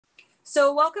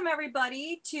So welcome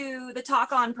everybody to the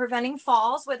talk on preventing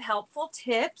falls with helpful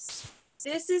tips.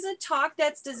 This is a talk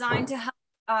that's designed to help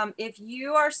if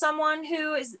you are someone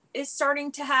who is starting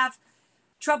to have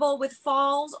trouble with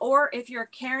falls, or if you're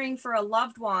caring for a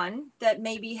loved one that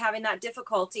may be having that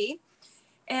difficulty.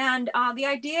 And the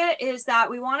idea is that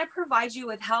we want to provide you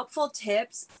with helpful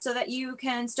tips so that you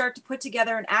can start to put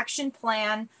together an action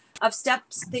plan of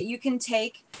steps that you can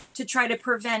take to try to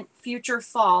prevent future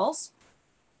falls.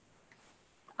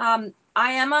 I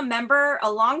am a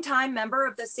longtime member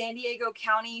of the San Diego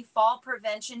County Fall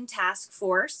Prevention Task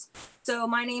Force. So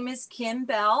my name is Kim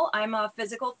Bell. I'm a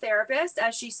physical therapist,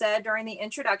 as she said during the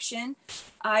introduction.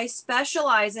 I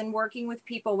specialize in working with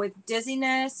people with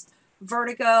dizziness,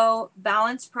 vertigo,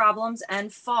 balance problems,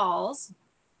 and falls.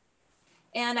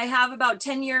 And I have about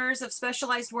 10 years of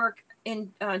specialized work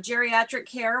in geriatric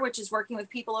care, which is working with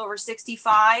people over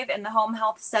 65 in the home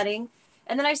health setting.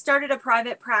 And then I started a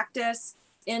private practice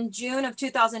in June of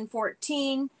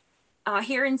 2014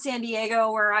 here in San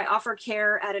Diego, where I offer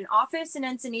care at an office in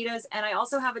Encinitas. And I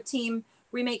also have a team.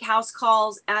 We make house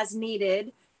calls as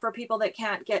needed for people that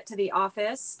can't get to the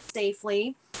office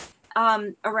safely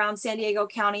around San Diego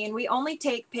County. And we only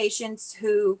take patients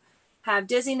who have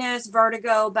dizziness,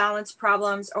 vertigo, balance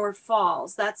problems, or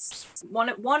falls. That's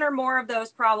one or more of those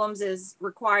problems is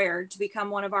required to become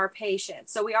one of our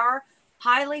patients. So we are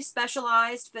highly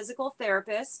specialized physical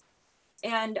therapists.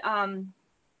 And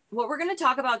what we're going to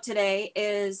talk about today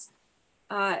is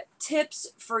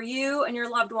tips for you and your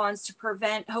loved ones to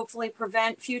hopefully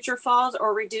prevent future falls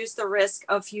or reduce the risk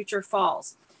of future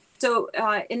falls. So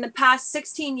in the past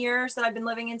 16 years that I've been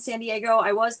living in San Diego,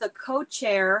 I was the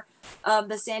co-chair of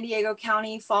the San Diego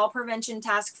County Fall Prevention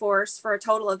Task Force for a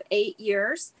total of 8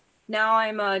 years. Now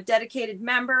I'm a dedicated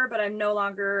member, but I'm no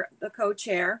longer the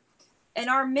co-chair. And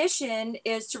our mission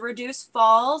is to reduce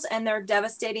falls and their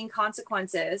devastating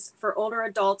consequences for older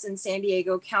adults in San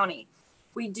Diego County.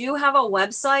 We do have a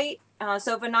website.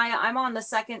 So Vinaya, I'm on the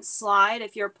second slide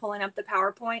if you're pulling up the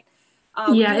PowerPoint.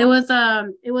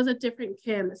 It was a different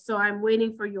Kim. So I'm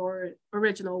waiting for your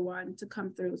original one to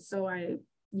come through. So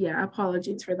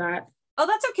apologies for that. Oh,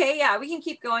 that's okay. Yeah, we can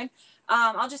keep going.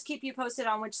 I'll just keep you posted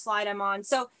on which slide I'm on.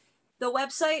 So the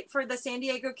website for the San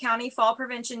Diego County Fall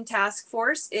Prevention Task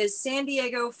Force is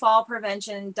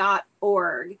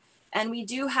sandiegofallprevention.org. And we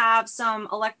do have some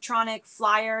electronic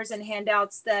flyers and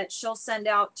handouts that she'll send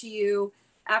out to you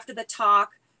after the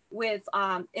talk with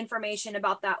information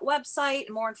about that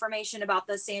website, more information about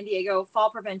the San Diego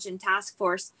Fall Prevention Task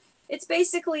Force. It's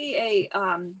basically a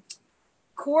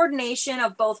coordination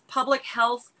of both public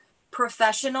health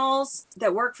professionals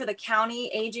that work for the county,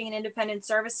 aging and independent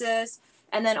services,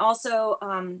 and then also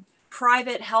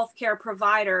private healthcare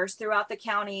providers throughout the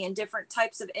county in different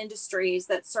types of industries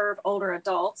that serve older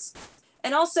adults.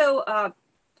 And also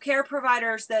care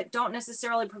providers that don't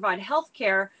necessarily provide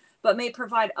healthcare, but may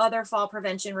provide other fall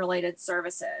prevention related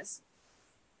services.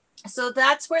 So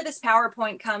that's where this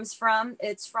PowerPoint comes from.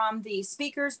 It's from the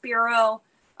Speakers Bureau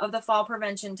of the Fall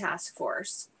Prevention Task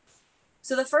Force.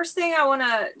 So the first thing I want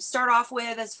to start off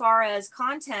with as far as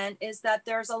content is that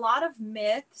there's a lot of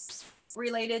myths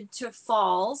related to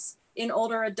falls in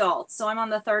older adults. So I'm on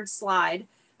the third slide.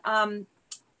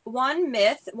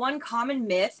 One common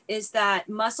myth is that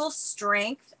muscle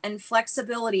strength and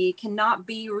flexibility cannot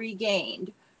be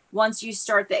regained once you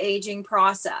start the aging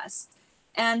process.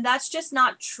 And that's just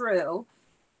not true.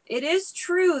 It is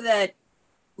true that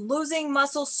losing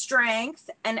muscle strength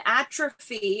and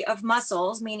atrophy of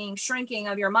muscles, meaning shrinking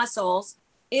of your muscles,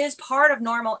 is part of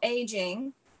normal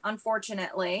aging,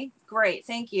 unfortunately. Great,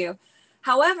 thank you.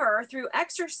 However, through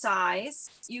exercise,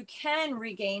 you can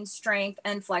regain strength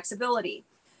and flexibility.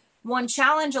 One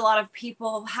challenge a lot of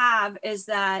people have is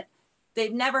that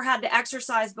they've never had to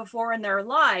exercise before in their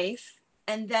life,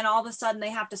 and then all of a sudden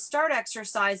they have to start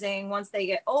exercising once they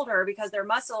get older because their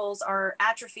muscles are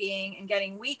atrophying and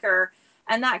getting weaker.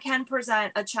 And that can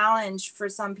present a challenge for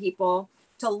some people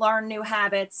to learn new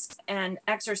habits and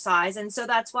exercise. And so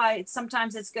that's why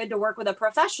sometimes it's good to work with a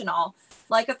professional,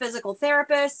 like a physical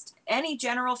therapist. Any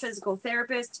general physical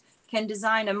therapist can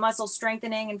design a muscle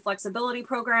strengthening and flexibility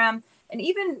program. And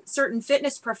even certain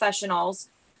fitness professionals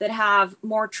that have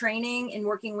more training in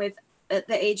working with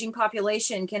the aging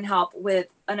population can help with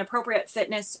an appropriate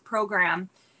fitness program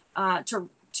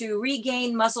to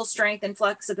regain muscle strength and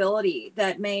flexibility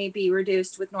that may be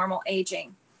reduced with normal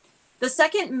aging. The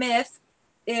second myth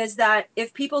is that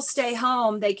if people stay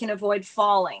home, they can avoid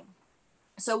falling.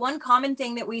 So one common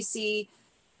thing that we see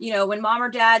you know, when mom or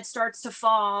dad starts to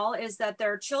fall, is that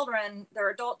their children, their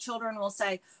adult children will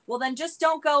say, well, then just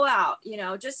don't go out, you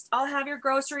know, just I'll have your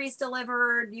groceries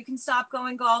delivered. You can stop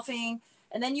going golfing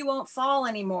and then you won't fall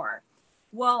anymore.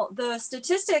 Well, the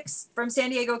statistics from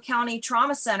San Diego County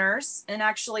trauma centers and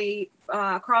actually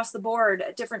across the board,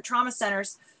 different trauma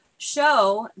centers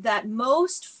show that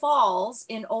most falls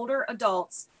in older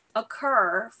adults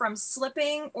occur from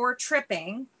slipping or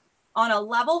tripping on a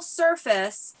level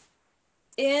surface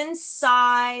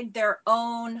inside their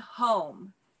own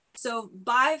home. So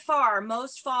by far,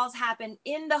 most falls happen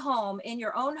in the home, in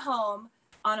your own home,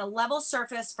 on a level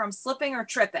surface from slipping or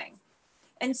tripping.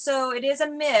 And so it is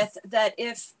a myth that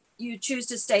if you choose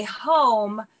to stay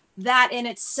home, that in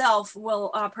itself will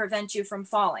prevent you from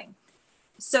falling.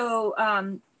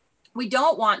 So we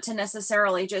don't want to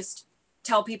necessarily just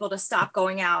tell people to stop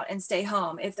going out and stay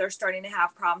home if they're starting to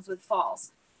have problems with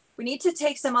falls. We need to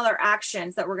take some other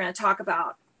actions that we're going to talk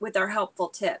about with our helpful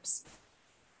tips.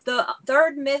 The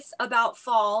third myth about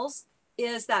falls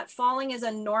is that falling is a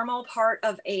normal part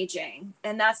of aging,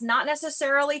 and that's not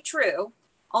necessarily true.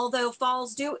 Although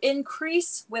falls do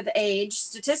increase with age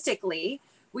statistically,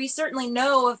 we certainly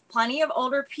know of plenty of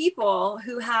older people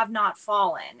who have not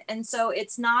fallen. And so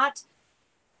it's not,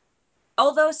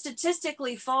 although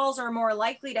statistically falls are more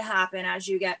likely to happen as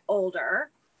you get older,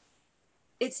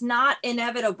 it's not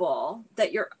inevitable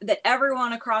that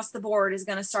everyone across the board is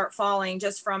going to start falling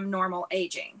just from normal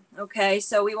aging. Okay,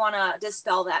 so we want to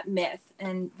dispel that myth.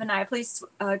 And Vinaya, please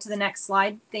to the next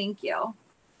slide. Thank you.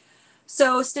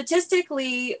 So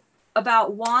statistically,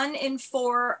 about 1 in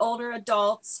 4 older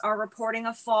adults are reporting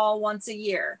a fall once a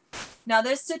year. Now,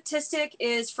 this statistic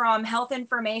is from health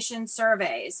information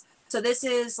surveys. So this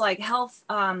is like health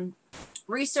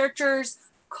researchers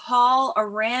call a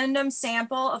random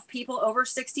sample of people over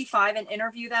 65 and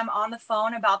interview them on the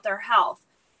phone about their health.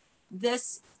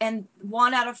 And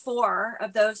 1 out of 4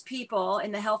 of those people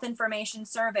in the health information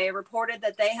survey reported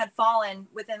that they had fallen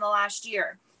within the last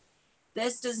year.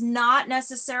 This does not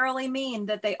necessarily mean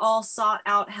that they all sought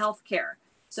out healthcare.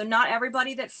 So not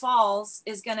everybody that falls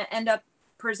is going to end up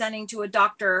presenting to a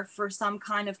doctor for some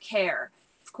kind of care.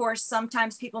 Of course,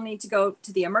 sometimes people need to go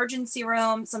to the emergency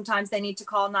room. Sometimes they need to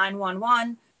call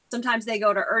 911. Sometimes they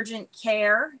go to urgent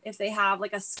care if they have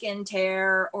like a skin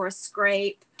tear or a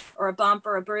scrape or a bump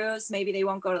or a bruise. Maybe they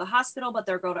won't go to the hospital, but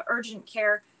they'll go to urgent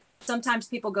care. Sometimes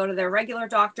people go to their regular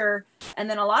doctor. And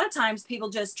then a lot of times people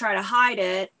just try to hide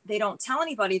it. They don't tell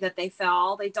anybody that they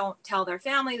fell. They don't tell their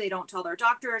family. They don't tell their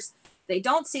doctors. They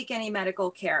don't seek any medical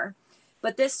care.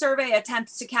 But this survey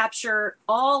attempts to capture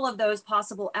all of those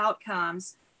possible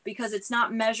outcomes because it's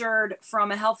not measured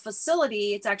from a health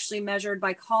facility. It's actually measured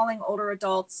by calling older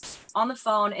adults on the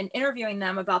phone and interviewing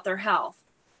them about their health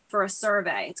for a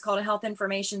survey. It's called a health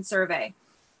information survey.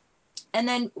 And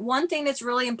then one thing that's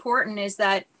really important is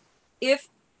that if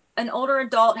an older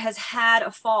adult has had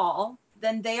a fall,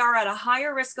 then they are at a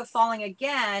higher risk of falling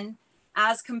again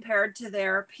as compared to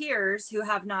their peers who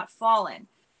have not fallen.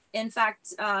 In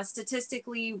fact,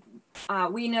 statistically,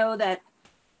 we know that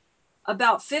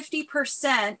about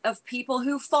 50% of people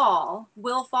who fall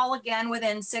will fall again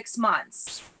within 6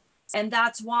 months. And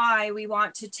that's why we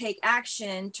want to take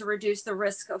action to reduce the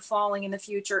risk of falling in the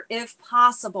future, if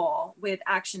possible, with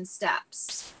action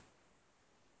steps.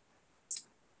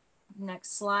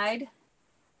 Next slide.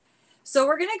 So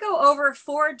we're going to go over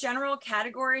 4 general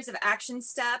categories of action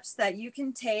steps that you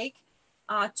can take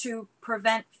to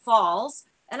prevent falls.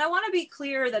 And I want to be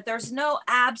clear that there's no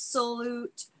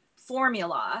absolute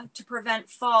formula to prevent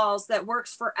falls that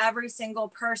works for every single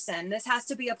person. This has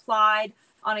to be applied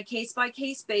on a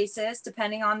case-by-case basis,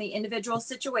 depending on the individual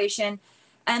situation.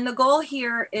 And the goal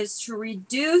here is to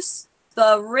reduce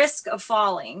the risk of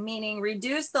falling, meaning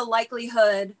reduce the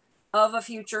likelihood of a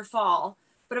future fall.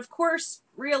 But of course,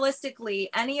 realistically,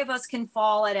 any of us can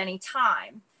fall at any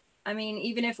time. I mean,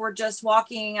 even if we're just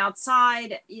walking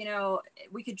outside, you know,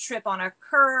 we could trip on a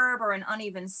curb or an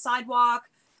uneven sidewalk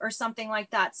or something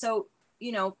like that. So,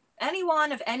 you know,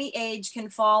 anyone of any age can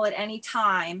fall at any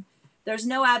time. There's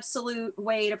no absolute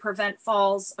way to prevent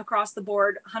falls across the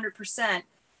board 100%.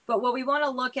 But what we want to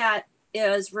look at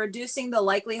is reducing the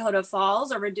likelihood of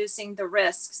falls or reducing the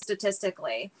risk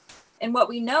statistically. And what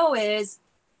we know is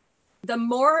the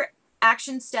more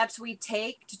action steps we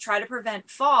take to try to prevent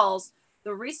falls,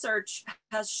 the research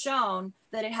has shown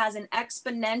that it has an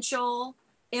exponential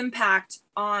impact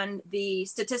on the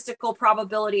statistical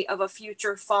probability of a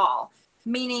future fall,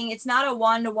 meaning it's not a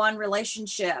one-to-one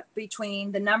relationship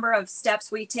between the number of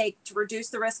steps we take to reduce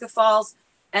the risk of falls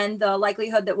and the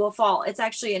likelihood that we'll fall. It's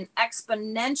actually an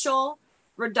exponential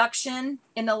reduction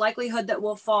in the likelihood that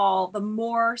we'll fall, the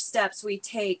more steps we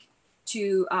take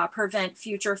to prevent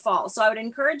future falls. So I would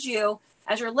encourage you,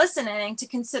 as you're listening, to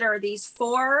consider these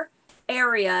 4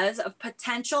 areas of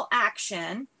potential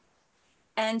action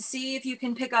and see if you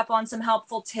can pick up on some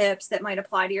helpful tips that might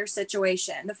apply to your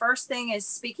situation. The first thing is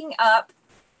speaking up.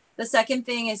 The second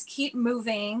thing is keep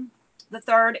moving. The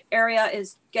third area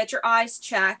is get your eyes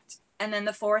checked. And then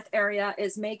the fourth area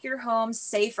is make your home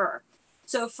safer.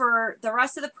 So for the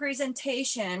rest of the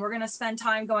presentation, we're going to spend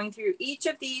time going through each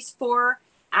of these 4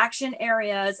 action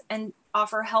areas and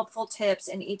offer helpful tips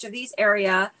in each of these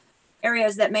areas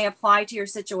that may apply to your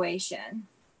situation.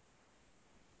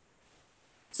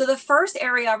 So the first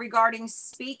area regarding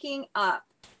speaking up,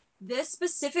 this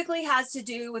specifically has to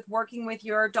do with working with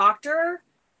your doctor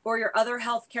or your other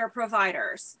healthcare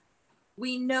providers.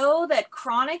 We know that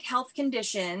chronic health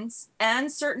conditions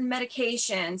and certain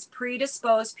medications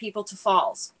predispose people to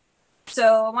falls.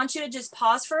 So I want you to just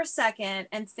pause for a second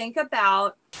and think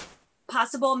about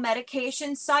possible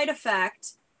medication side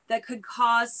effect that could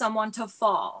cause someone to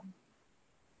fall.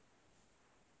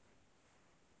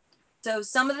 So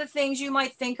some of the things you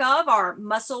might think of are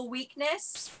muscle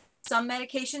weakness. Some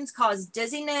medications cause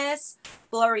dizziness,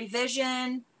 blurry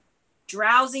vision,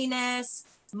 drowsiness,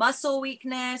 muscle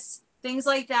weakness, things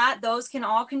like that. Those can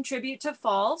all contribute to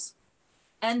falls.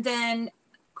 And then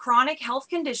chronic health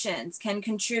conditions can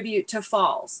contribute to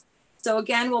falls. So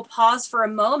again, we'll pause for a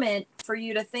moment for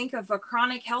you to think of a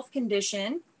chronic health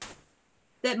condition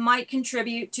that might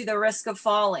contribute to the risk of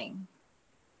falling.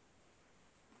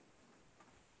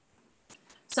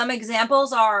 Some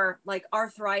examples are like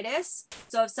arthritis.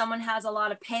 So if someone has a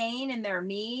lot of pain in their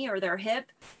knee or their hip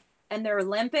and they're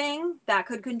limping, that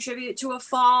could contribute to a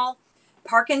fall.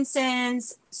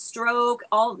 Parkinson's, stroke,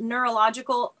 all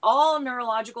neurological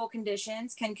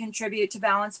conditions can contribute to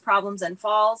balance problems and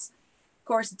falls. Of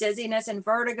course, dizziness and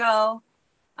vertigo.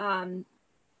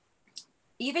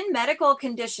 Even medical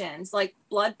conditions like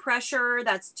blood pressure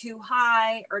that's too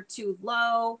high or too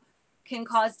low can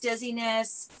cause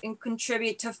dizziness and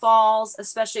contribute to falls,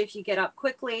 especially if you get up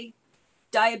quickly.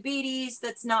 Diabetes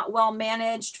that's not well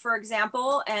managed, for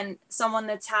example, and someone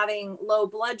that's having low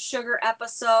blood sugar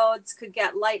episodes could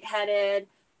get lightheaded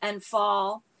and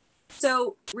fall.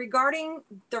 So regarding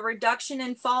the reduction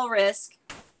in fall risk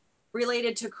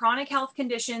related to chronic health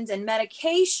conditions and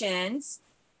medications,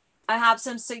 I have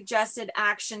some suggested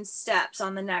action steps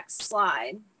on the next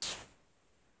slide.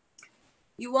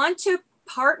 You want to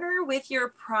partner with your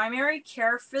primary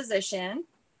care physician,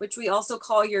 which we also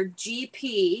call your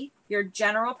GP, your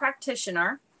general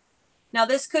practitioner. Now,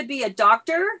 this could be a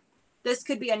doctor, this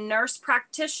could be a nurse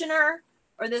practitioner,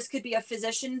 or this could be a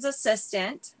physician's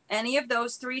assistant. Any of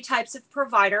those 3 types of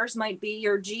providers might be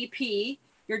your GP,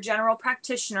 your general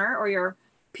practitioner, or your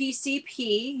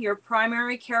PCP, your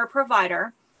primary care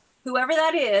provider. Whoever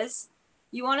that is,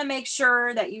 you want to make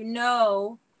sure that you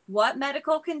know what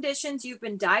medical conditions you've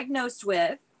been diagnosed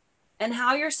with and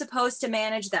how you're supposed to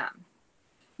manage them.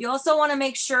 You also want to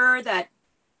make sure that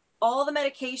all the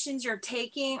medications you're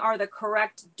taking are the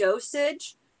correct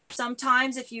dosage.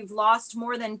 Sometimes if you've lost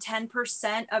more than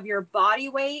 10% of your body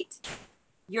weight,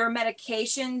 your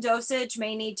medication dosage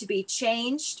may need to be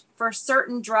changed for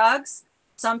certain drugs.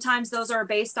 Sometimes those are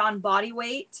based on body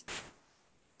weight.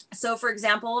 So for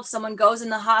example, if someone goes in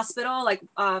the hospital, like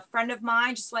a friend of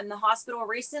mine just went in the hospital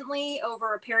recently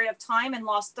over a period of time and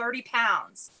lost 30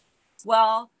 pounds.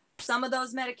 Well, some of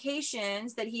those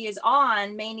medications that he is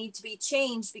on may need to be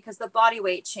changed because the body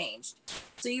weight changed.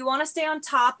 So you want to stay on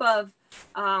top of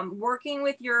working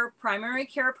with your primary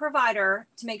care provider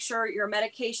to make sure your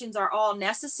medications are all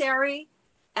necessary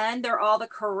and they're all the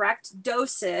correct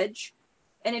dosage.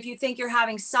 And if you think you're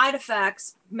having side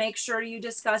effects, make sure you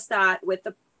discuss that with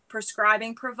the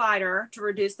prescribing provider to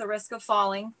reduce the risk of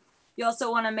falling. You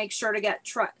also want to make sure to get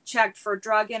checked for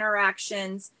drug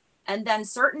interactions. And then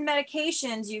certain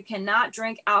medications, you cannot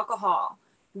drink alcohol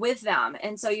with them.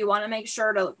 And so you want to make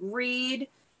sure to read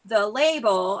the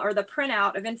label or the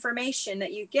printout of information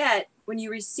that you get when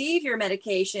you receive your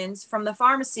medications from the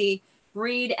pharmacy.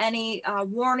 Read any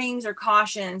warnings or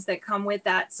cautions that come with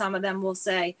that. Some of them will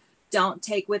say, don't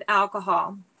take with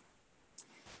alcohol.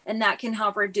 And that can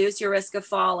help reduce your risk of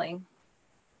falling.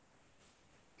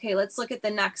 Okay, let's look at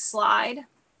the next slide.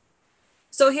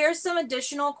 So here's some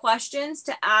additional questions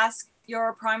to ask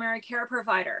your primary care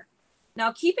provider.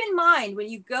 Now, keep in mind when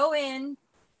you go in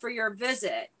for your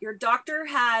visit, your doctor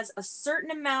has a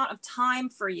certain amount of time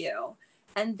for you,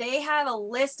 and they have a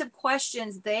list of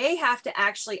questions they have to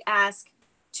actually ask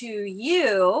to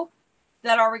you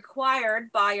that are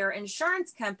required by your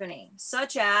insurance company,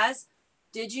 such as,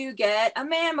 Did you get a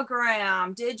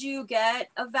mammogram? Did you get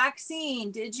a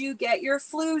vaccine? Did you get your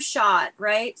flu shot,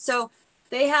 right? So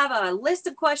they have a list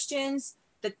of questions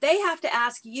that they have to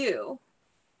ask you.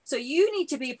 So you need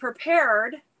to be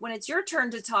prepared when it's your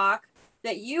turn to talk,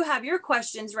 that you have your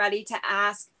questions ready to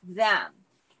ask them.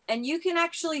 And you can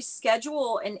actually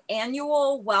schedule an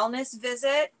annual wellness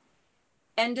visit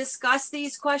and discuss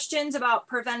these questions about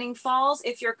preventing falls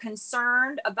if you're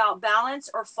concerned about balance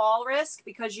or fall risk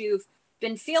because you've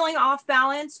been feeling off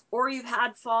balance or you've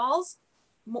had falls,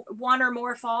 one or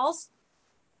more falls.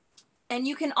 And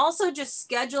you can also just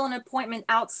schedule an appointment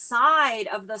outside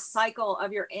of the cycle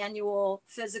of your annual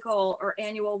physical or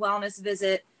annual wellness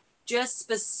visit, just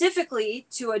specifically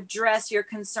to address your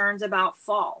concerns about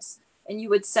falls. And you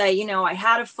would say, you know, I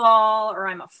had a fall or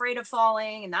I'm afraid of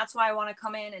falling, and that's why I want to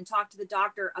come in and talk to the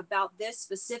doctor about this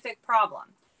specific problem.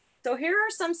 So here are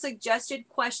some suggested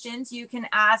questions you can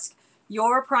ask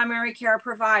your primary care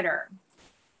provider.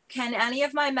 Can any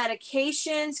of my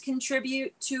medications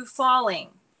contribute to falling?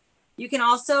 You can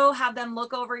also have them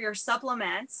look over your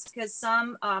supplements, because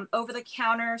some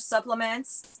over-the-counter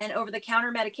supplements and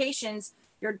over-the-counter medications,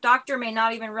 your doctor may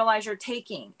not even realize you're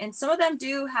taking. And some of them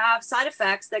do have side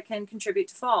effects that can contribute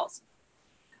to falls.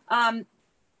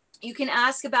 You can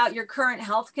ask about your current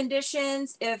health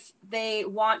conditions if they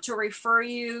want to refer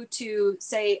you to,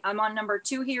 say, I'm on number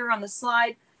 2 here on the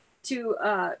slide, to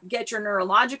get your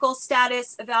neurological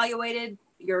status evaluated,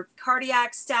 your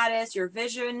cardiac status, your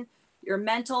vision, your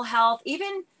mental health.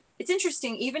 Even, it's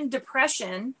interesting, even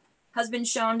depression has been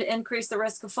shown to increase the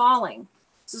risk of falling.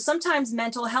 So sometimes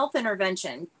mental health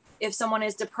intervention, if someone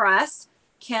is depressed,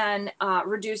 can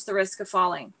reduce the risk of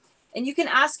falling. And you can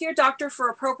ask your doctor for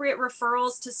appropriate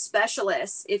referrals to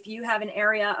specialists if you have an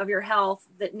area of your health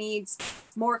that needs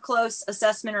more close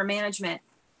assessment or management.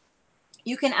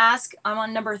 You can ask, I'm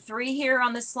on number 3 here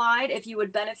on the slide, if you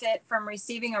would benefit from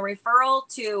receiving a referral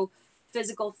to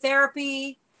physical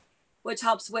therapy, which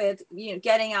helps with, you know,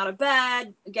 getting out of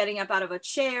bed, getting up out of a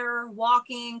chair,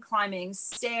 walking, climbing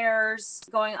stairs,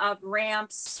 going up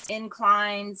ramps,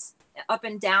 inclines, up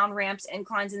and down ramps,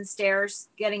 inclines, and stairs,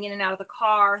 getting in and out of the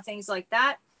car, things like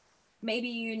that. Maybe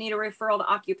you need a referral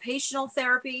to occupational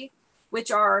therapy, which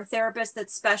are therapists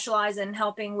that specialize in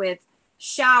helping with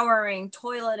showering,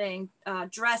 toileting,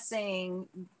 dressing,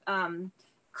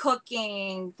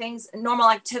 cooking, things, normal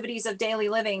activities of daily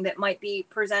living that might be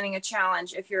presenting a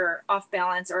challenge if you're off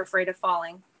balance or afraid of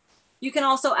falling. You can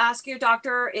also ask your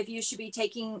doctor if you should be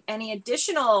taking any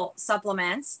additional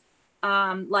supplements.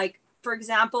 Like, for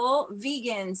example,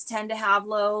 vegans tend to have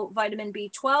low vitamin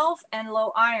B12 and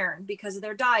low iron because of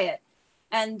their diet.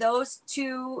 And those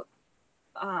two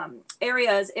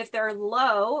areas, if they're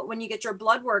low, when you get your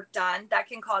blood work done, that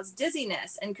can cause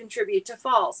dizziness and contribute to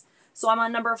falls. So I'm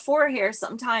on number 4 here.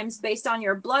 Sometimes based on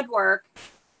your blood work,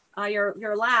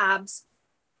 your labs,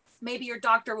 maybe your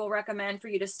doctor will recommend for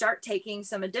you to start taking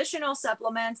some additional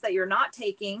supplements that you're not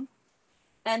taking.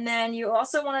 And then you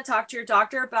also want to talk to your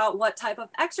doctor about what type of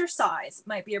exercise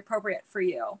might be appropriate for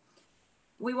you.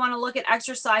 We want to look at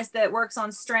exercise that works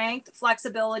on strength,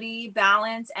 flexibility,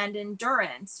 balance, and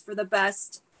endurance for the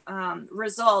best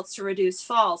results to reduce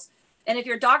falls. And if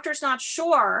your doctor's not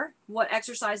sure what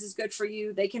exercise is good for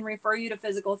you, they can refer you to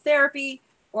physical therapy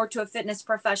or to a fitness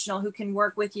professional who can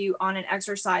work with you on an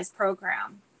exercise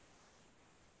program.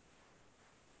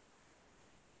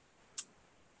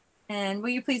 And will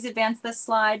you please advance this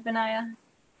slide, Benaya?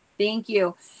 Thank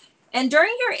you. And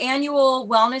during your annual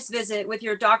wellness visit with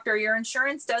your doctor, your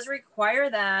insurance does require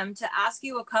them to ask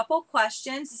you a couple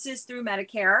questions. This is through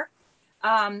Medicare.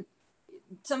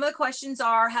 Some of the questions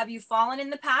are, have you fallen in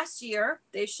the past year?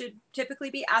 They should typically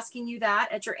be asking you that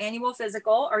at your annual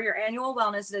physical or your annual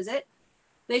wellness visit.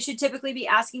 They should typically be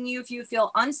asking you if you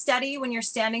feel unsteady when you're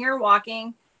standing or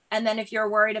walking, and then if you're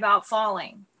worried about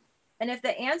falling. And if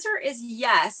the answer is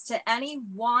yes to any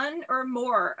one or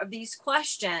more of these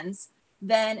questions,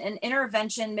 then an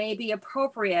intervention may be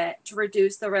appropriate to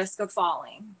reduce the risk of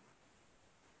falling.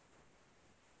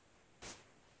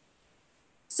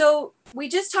 So we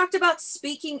just talked about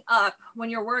speaking up when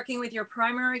you're working with your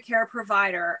primary care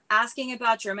provider, asking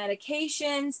about your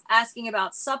medications, asking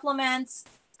about supplements,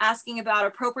 asking about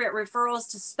appropriate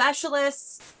referrals to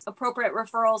specialists, appropriate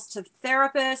referrals to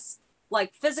therapists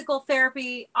like physical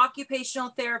therapy, occupational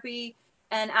therapy,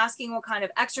 and asking what kind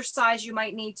of exercise you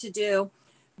might need to do.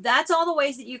 That's all the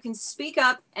ways that you can speak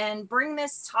up and bring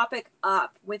this topic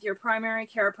up with your primary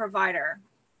care provider,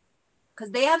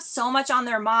 because they have so much on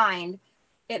their mind.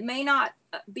 It may not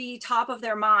be top of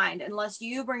their mind unless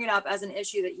you bring it up as an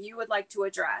issue that you would like to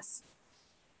address.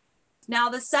 Now,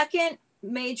 the second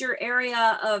major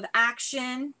area of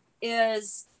action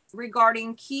is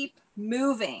regarding keep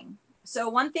moving. So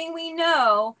one thing we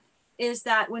know is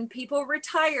that when people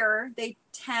retire, they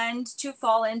tend to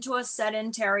fall into a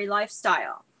sedentary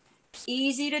lifestyle.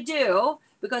 Easy to do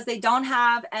because they don't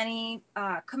have any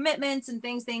commitments and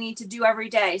things they need to do every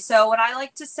day. So what I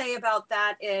like to say about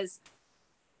that is,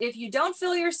 if you don't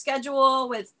fill your schedule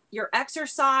with your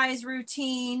exercise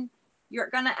routine, you're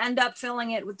going to end up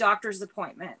filling it with doctor's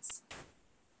appointments.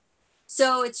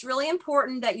 So it's really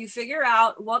important that you figure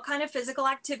out what kind of physical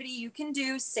activity you can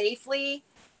do safely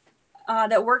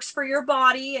that works for your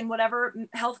body and whatever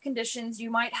health conditions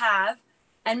you might have,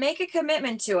 and make a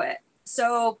commitment to it.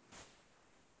 So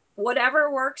whatever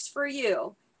works for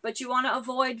you, but you want to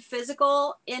avoid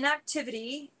physical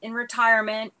inactivity in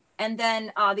retirement. And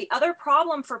then the other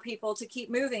problem for people to keep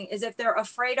moving is if they're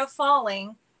afraid of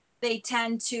falling, they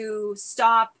tend to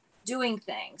stop doing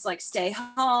things like stay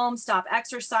home, stop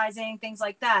exercising, things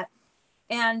like that.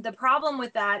 And the problem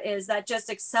with that is that just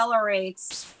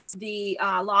accelerates the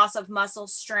loss of muscle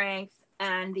strength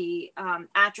and the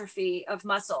atrophy of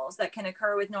muscles that can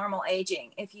occur with normal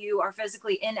aging if you are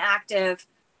physically inactive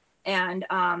and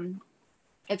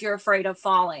if you're afraid of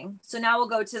falling. So now we'll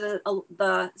go to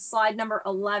the slide number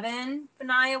 11,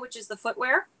 Benaya, which is the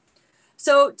footwear.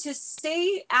 So to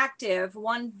stay active,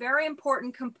 one very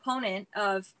important component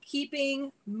of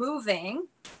keeping moving,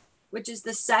 which is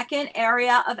the second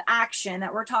area of action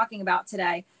that we're talking about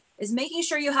today, is making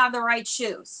sure you have the right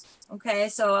shoes. Okay,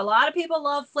 so a lot of people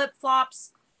love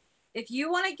flip-flops. If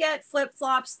you want to get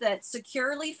flip-flops that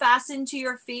securely fasten to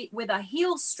your feet with a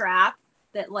heel strap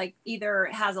that like either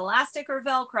has elastic or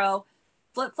Velcro,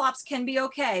 flip-flops can be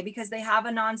okay because they have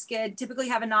a non-skid, typically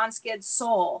have a non-skid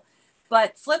sole.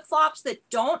 But flip-flops that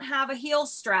don't have a heel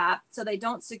strap, so they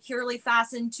don't securely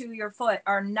fasten to your foot,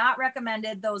 are not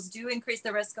recommended. Those do increase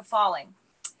the risk of falling.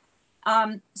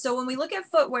 So when we look at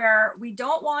footwear, we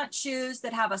don't want shoes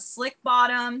that have a slick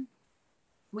bottom.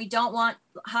 We don't want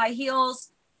high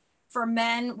heels for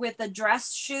men with the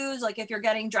dress shoes. Like if you're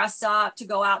getting dressed up to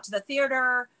go out to the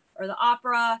theater or the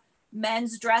opera,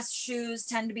 men's dress shoes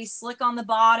tend to be slick on the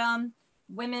bottom.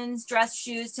 Women's dress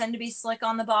shoes tend to be slick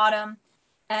on the bottom.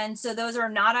 And so those are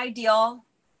not ideal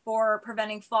for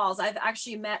preventing falls. I've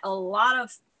actually met a lot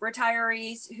of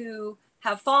retirees who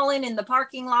have fallen in the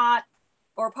parking lot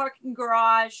or parking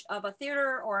garage of a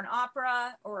theater or an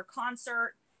opera or a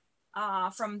concert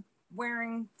from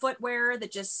wearing footwear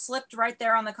that just slipped right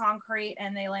there on the concrete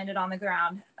and they landed on the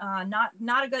ground.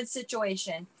 Not a good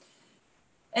situation.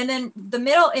 And then the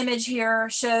middle image here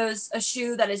shows a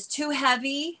shoe that is too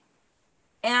heavy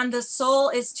and the sole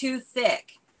is too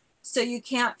thick, so you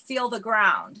can't feel the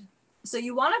ground. So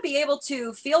you want to be able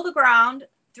to feel the ground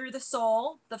through the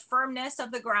sole, the firmness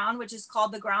of the ground, which is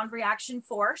called the ground reaction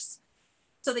force,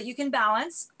 so that you can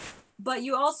balance. But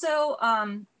you also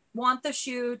want the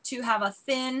shoe to have a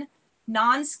thin,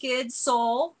 non-skid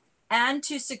sole and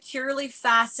to securely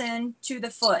fasten to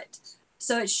the foot.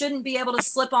 So it shouldn't be able to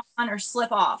slip on or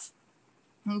slip off.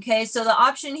 Okay, so the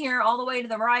option here all the way to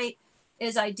the right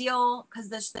is ideal because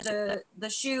the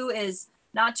shoe is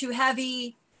not too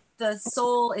heavy, the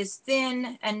sole is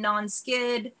thin and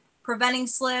non-skid, preventing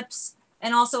slips,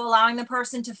 and also allowing the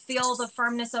person to feel the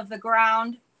firmness of the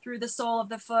ground through the sole of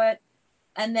the foot.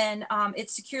 And then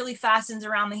it securely fastens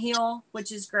around the heel,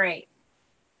 which is great.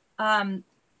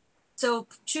 So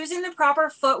choosing the proper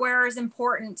footwear is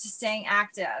important to staying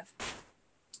active.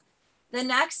 The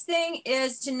next thing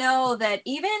is to know that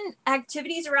even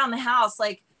activities around the house,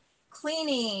 like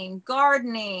cleaning,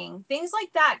 gardening, things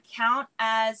like that count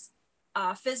as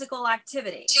physical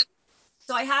activity.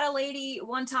 So I had a lady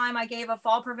one time, I gave a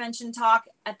fall prevention talk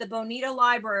at the Bonita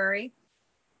Library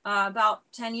about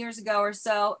 10 years ago or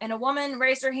so. And a woman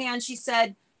raised her hand. She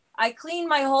said, I clean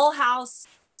my whole house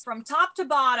from top to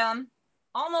bottom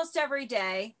almost every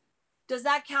day. Does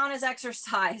that count as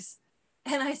exercise?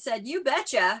 And I said, you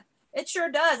betcha. It sure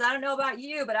does. I don't know about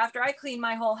you, but after I clean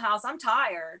my whole house, I'm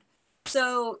tired.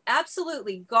 So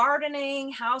absolutely,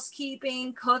 gardening,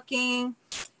 housekeeping, cooking,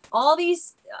 all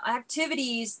these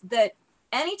activities that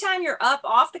anytime you're up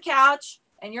off the couch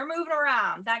and you're moving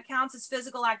around, that counts as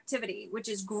physical activity, which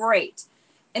is great.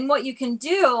 And what you can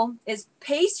do is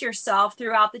pace yourself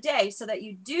throughout the day so that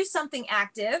you do something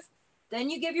active, then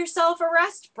you give yourself a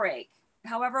rest break,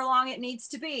 however long it needs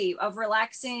to be, of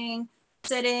relaxing,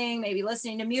 sitting, maybe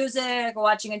listening to music or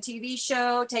watching a TV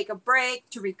show, take a break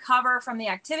to recover from the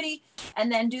activity,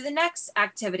 and then do the next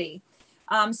activity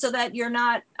so that you're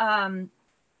not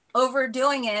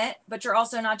overdoing it, but you're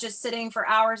also not just sitting for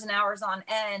hours and hours on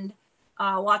end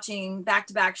watching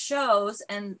back-to-back shows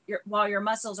and while your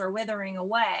muscles are withering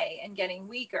away and getting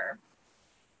weaker.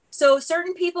 So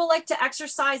certain people like to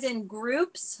exercise in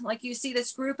groups, like you see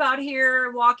this group out here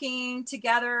walking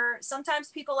together. Sometimes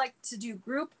people like to do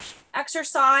group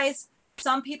exercise.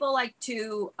 Some people like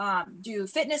to do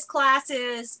fitness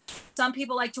classes. Some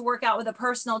people like to work out with a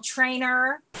personal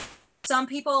trainer. Some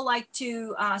people like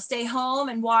to stay home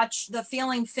and watch the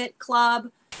Feeling Fit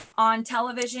Club on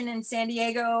television in San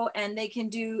Diego, and they can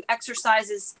do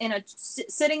exercises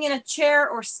sitting in a chair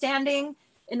or standing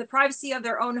in the privacy of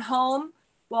their own home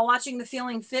while watching the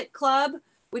Feeling Fit Club,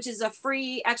 which is a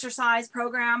free exercise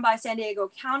program by San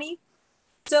Diego County.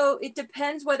 So it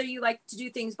depends whether you like to do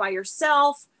things by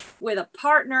yourself, with a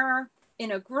partner,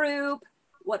 in a group,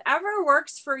 whatever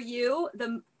works for you.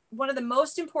 One of the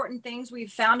most important things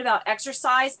we've found about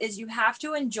exercise is you have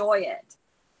to enjoy it.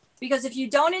 Because if you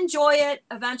don't enjoy it,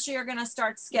 eventually you're going to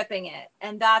start skipping it.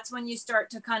 And that's when you start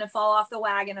to kind of fall off the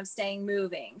wagon of staying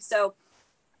moving. So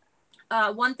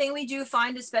one thing we do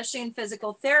find, especially in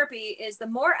physical therapy, is the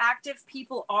more active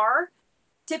people are,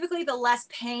 typically the less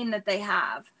pain that they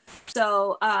have.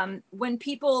 So when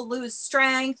people lose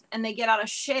strength and they get out of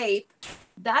shape,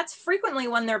 that's frequently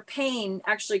when their pain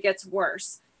actually gets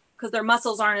worse because their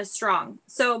muscles aren't as strong.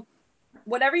 So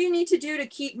whatever you need to do to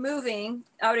keep moving,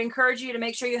 I would encourage you to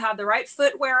make sure you have the right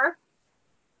footwear,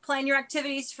 plan your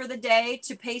activities for the day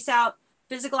to pace out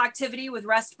physical activity with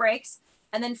rest breaks,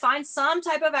 and then find some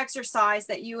type of exercise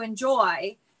that you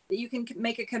enjoy that you can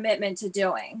make a commitment to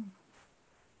doing.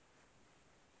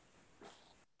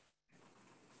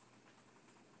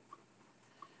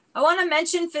 I want to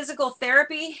mention physical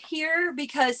therapy here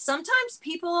because sometimes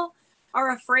people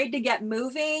are afraid to get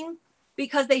moving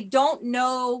because they don't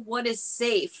know what is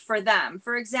safe for them.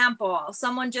 For example,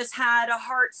 someone just had a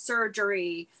heart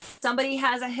surgery, somebody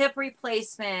has a hip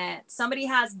replacement, somebody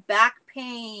has back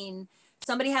pain,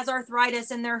 somebody has arthritis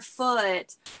in their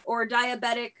foot or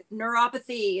diabetic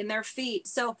neuropathy in their feet.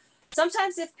 So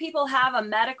sometimes if people have a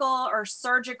medical or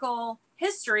surgical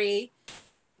history,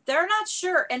 they're not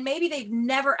sure, and maybe they've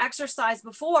never exercised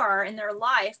before in their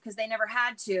life because they never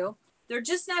had to. They're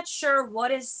just not sure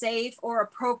what is safe or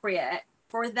appropriate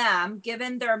for them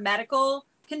given their medical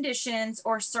conditions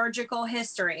or surgical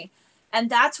history. And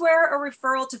that's where a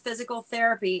referral to physical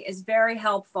therapy is very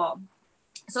helpful.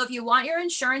 So if you want your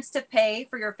insurance to pay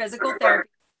for your physical therapy,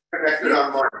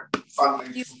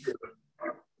 you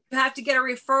have to get a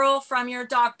referral from your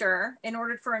doctor in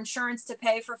order for insurance to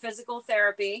pay for physical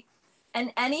therapy.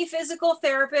 And any physical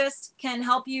therapist can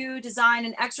help you design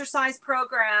an exercise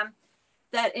program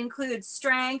that includes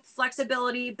strength,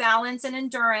 flexibility, balance, and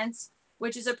endurance,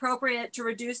 which is appropriate to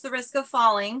reduce the risk of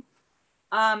falling.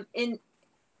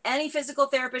 Any physical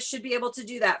therapist should be able to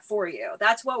do that for you.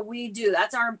 That's what we do.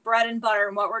 That's our bread and butter,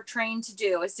 and what we're trained to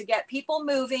do is to get people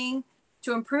moving,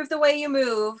 to improve the way you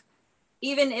move,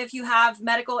 even if you have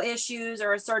medical issues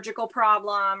or a surgical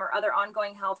problem or other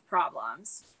ongoing health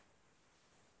problems.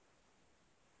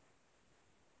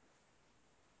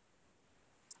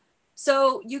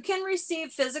 So you can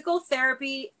receive physical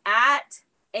therapy at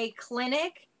a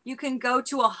clinic. You can go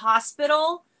to a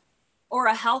hospital or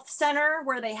a health center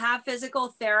where they have physical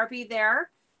therapy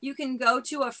there. You can go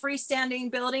to a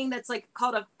freestanding building that's like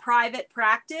called a private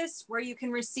practice where you can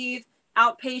receive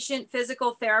outpatient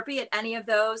physical therapy at any of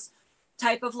those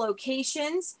type of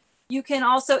locations. You can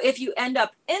also, if you end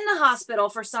up in the hospital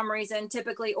for some reason,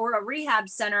 typically, or a rehab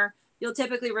center, you'll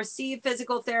typically receive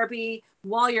physical therapy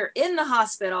while you're in the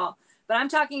hospital. But I'm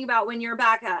talking about when you're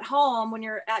back at home, when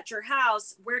you're at your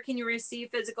house, where can you receive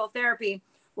physical therapy?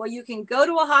 Well, you can go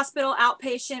to a hospital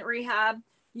outpatient rehab.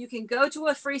 You can go to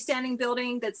a freestanding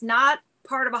building that's not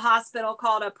part of a hospital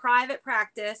called a private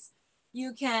practice.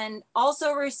 You can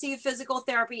also receive physical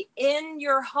therapy in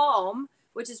your home,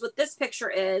 which is what this picture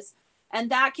is. And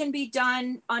that can be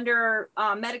done under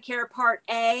Medicare Part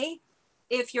A.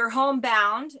 If you're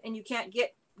homebound and you can't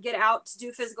get out to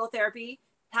do physical therapy,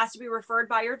 it has to be referred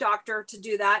by your doctor to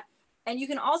do that. And you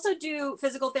can also do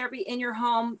physical therapy in your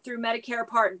home through Medicare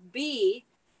Part B,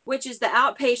 which is the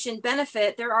outpatient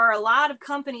benefit. There are a lot of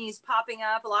companies popping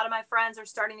up. A lot of my friends are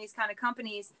starting these kind of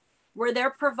companies where they're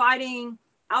providing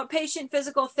outpatient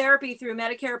physical therapy through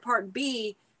Medicare Part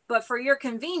B, but for your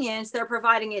convenience, they're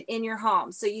providing it in your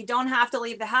home. So you don't have to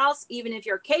leave the house, even if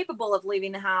you're capable of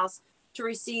leaving the house, to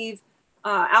receive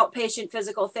outpatient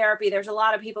physical therapy. There's a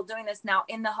lot of people doing this now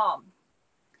in the home.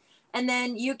 And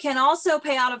then you can also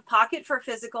pay out of pocket for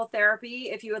physical therapy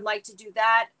if you would like to do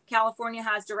that. California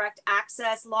has direct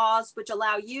access laws, which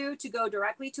allow you to go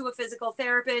directly to a physical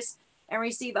therapist and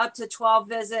receive up to 12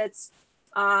 visits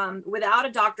without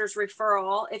a doctor's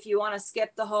referral if you want to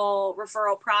skip the whole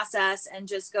referral process and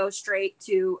just go straight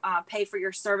to pay for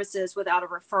your services without a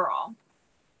referral.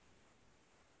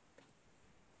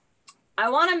 I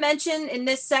want to mention in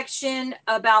this section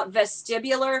about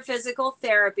vestibular physical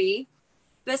therapy.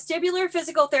 Vestibular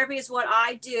physical therapy is what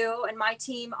I do and my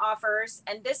team offers,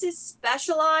 and this is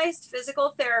specialized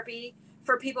physical therapy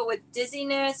for people with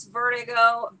dizziness,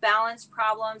 vertigo, balance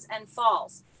problems, and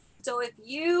falls. So if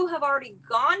you have already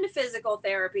gone to physical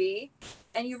therapy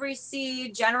and you've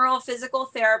received general physical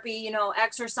therapy, you know,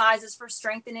 exercises for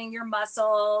strengthening your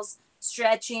muscles,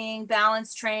 stretching,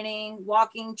 balance training,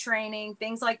 walking training,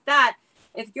 things like that,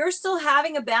 if you're still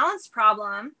having a balance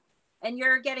problem and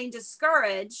you're getting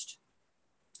discouraged,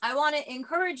 I want to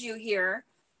encourage you here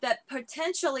that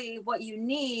potentially what you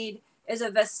need is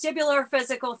a vestibular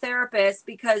physical therapist,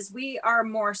 because we are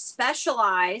more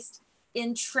specialized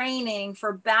in training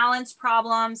for balance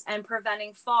problems and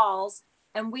preventing falls.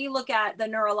 And we look at the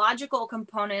neurological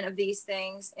component of these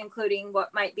things, including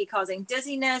what might be causing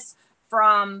dizziness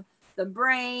from the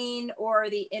brain or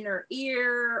the inner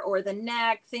ear or the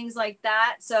neck, things like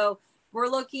that. So we're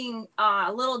looking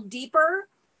a little deeper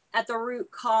at the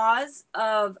root cause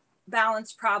of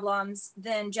balance problems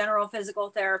than general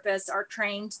physical therapists are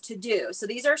trained to do. So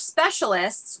these are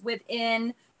specialists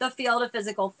within the field of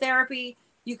physical therapy.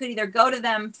 You could either go to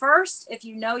them first if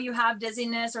you know you have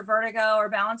dizziness or vertigo or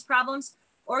balance problems,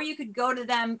 or you could go to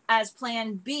them as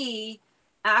plan B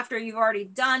after you've already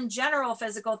done general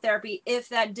physical therapy if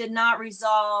that did not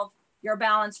resolve your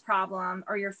balance problem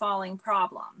or your falling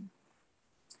problem.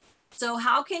 So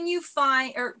how can you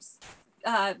find, or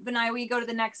Vinay, will you go to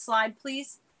the next slide,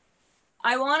 please?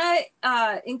 I want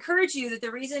to encourage you that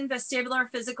the reason vestibular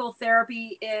physical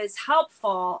therapy is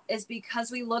helpful is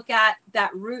because we look at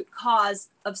that root cause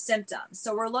of symptoms.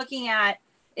 So we're looking at,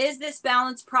 is this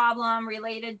balance problem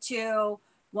related to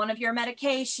one of your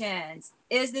medications?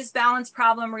 Is this balance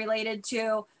problem related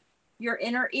to your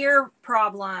inner ear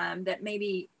problem that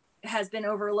maybe has been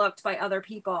overlooked by other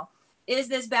people? Is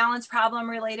this balance problem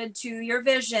related to your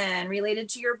vision, related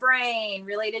to your brain,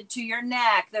 related to your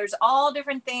neck? There's all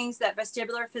different things that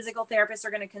vestibular physical therapists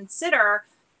are going to consider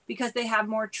because they have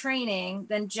more training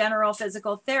than general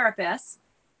physical therapists.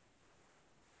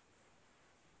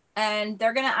 And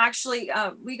they're going to actually,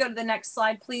 we go to the next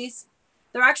slide, please.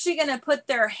 They're actually going to put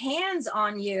their hands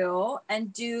on you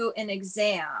and do an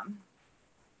exam.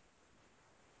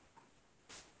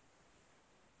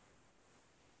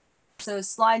 So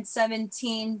slide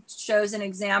 17 shows an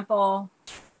example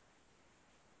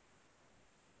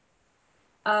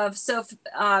of,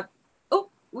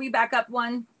 we back up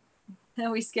one.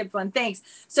 We skipped one, thanks.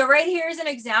 So right here is an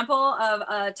example of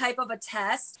a type of a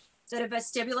test that a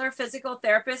vestibular physical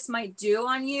therapist might do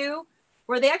on you,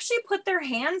 where they actually put their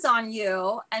hands on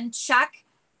you and check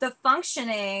the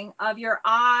functioning of your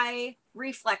eye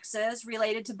reflexes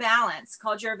related to balance,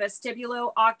 called your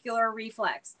vestibulo-ocular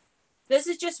reflex. This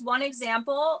is just one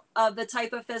example of the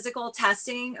type of physical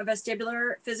testing a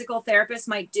vestibular physical therapist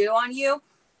might do on you.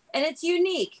 And it's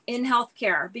unique in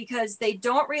healthcare because they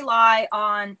don't rely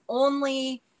on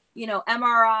only, you know,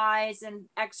 MRIs and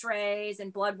x-rays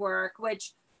and blood work,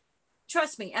 which,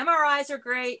 trust me, MRIs are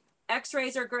great,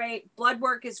 x-rays are great, blood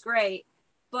work is great.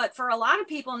 But for a lot of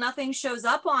people, nothing shows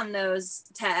up on those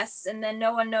tests, and then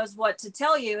no one knows what to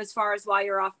tell you as far as why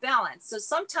you're off balance. So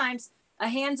sometimes a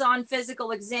hands-on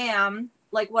physical exam,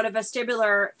 like what a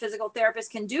vestibular physical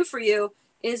therapist can do for you,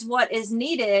 is what is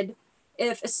needed,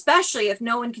 especially if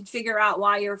no one can figure out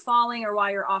why you're falling or why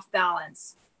you're off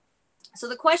balance. So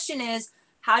the question is,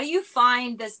 how do you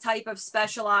find this type of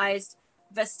specialized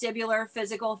vestibular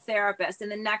physical therapist?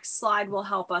 And the next slide will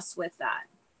help us with that.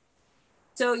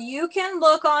 So you can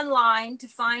look online to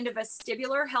find a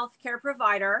vestibular healthcare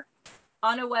provider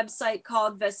on a website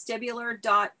called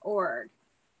vestibular.org.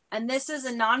 And this is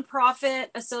a nonprofit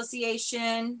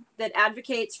association that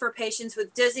advocates for patients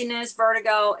with dizziness,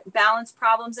 vertigo, balance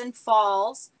problems, and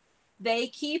falls. They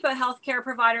keep a healthcare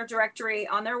provider directory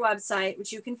on their website,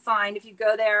 which you can find if you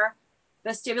go there,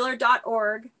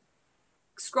 vestibular.org.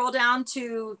 Scroll down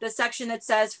to the section that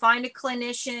says find a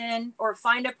clinician or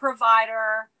find a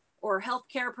provider or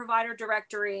healthcare provider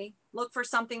directory. Look for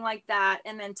something like that,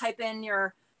 and then type in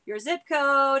your zip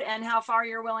code and how far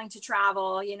you're willing to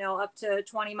travel, you know, up to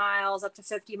 20 miles, up to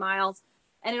 50 miles,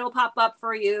 and it'll pop up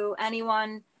for you.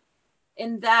 Anyone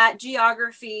in that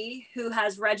geography who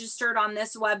has registered on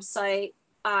this website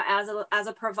as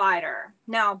a provider.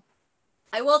 Now,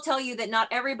 I will tell you that not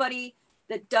everybody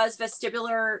that does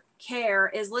vestibular care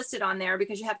is listed on there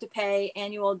because you have to pay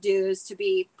annual dues to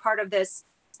be part of this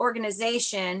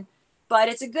organization, but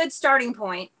it's a good starting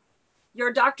point.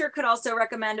 Your doctor could also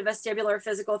recommend a vestibular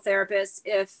physical therapist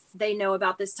if they know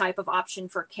about this type of option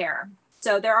for care.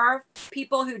 So there are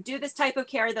people who do this type of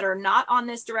care that are not on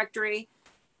this directory.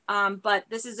 but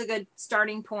this is a good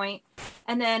starting point.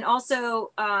 And then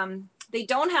also, they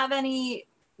don't have any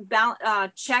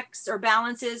checks or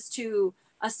balances to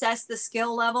assess the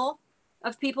skill level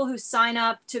of people who sign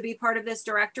up to be part of this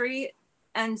directory.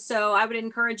 And so I would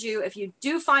encourage you, if you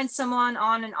do find someone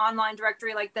on an online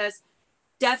directory like this,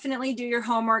 definitely do your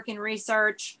homework and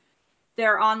research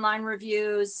their online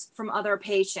reviews from other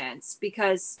patients,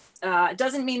 because it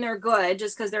doesn't mean they're good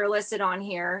just because they're listed on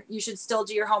here. You should still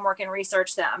do your homework and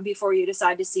research them before you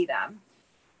decide to see them.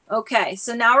 Okay,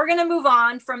 so now we're going to move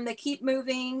on from the keep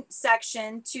moving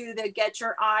section to the get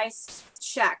your eyes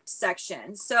checked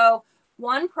section. So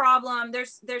one problem,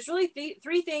 there's really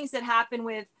three things that happen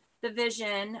with the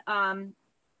vision.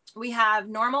 We have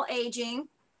normal aging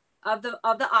of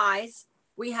the eyes.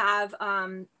 We have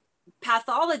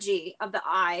pathology of the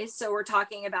eyes. So we're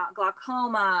talking about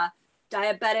glaucoma,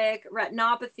 diabetic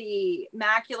retinopathy,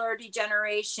 macular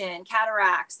degeneration,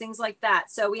 cataracts, things like that.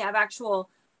 So we have actual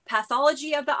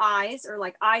pathology of the eyes, or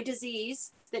like eye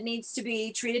disease, that needs to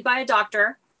be treated by a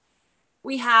doctor.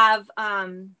 We have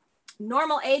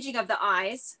normal aging of the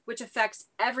eyes, which affects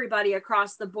everybody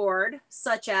across the board,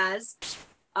 such as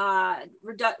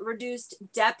reduced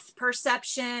depth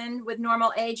perception with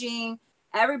normal aging.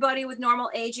 Everybody with normal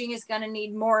aging is going to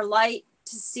need more light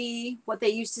to see what they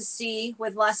used to see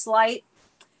with less light.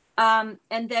 And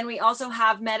then we also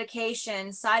have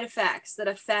medication side effects that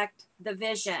affect the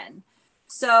vision.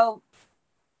 So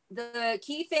the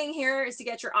key thing here is to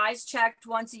get your eyes checked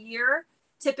once a year.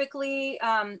 Typically,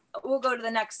 we'll go to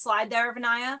the next slide there,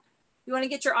 Vinaya. You want to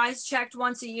get your eyes checked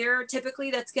once a year.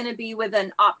 Typically, that's going to be with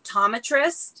an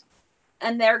optometrist,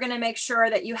 and they're going to make sure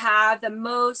that you have the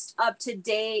most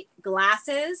up-to-date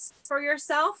glasses for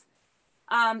yourself.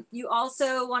 You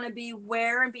also want to be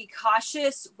aware and be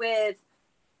cautious with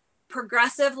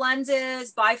progressive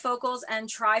lenses, bifocals, and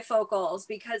trifocals,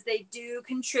 because they do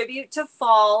contribute to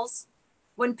falls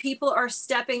when people are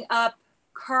stepping up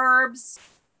curbs,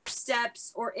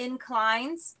 steps, or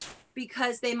inclines,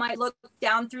 because they might look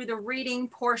down through the reading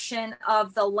portion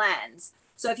of the lens.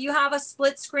 So if you have a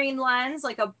split screen lens,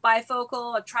 like a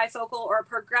bifocal, a trifocal, or a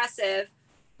progressive,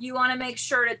 you want to make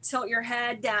sure to tilt your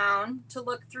head down to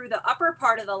look through the upper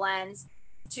part of the lens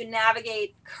to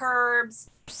navigate curbs,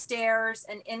 stairs,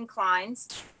 and inclines.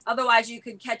 Otherwise, you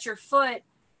could catch your foot,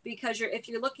 because if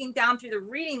you're looking down through the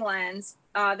reading lens,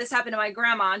 this happened to my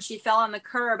grandma, and she fell on the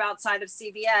curb outside of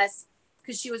CVS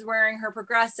because she was wearing her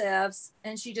progressives,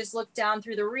 and she just looked down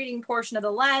through the reading portion of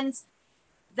the lens.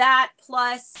 That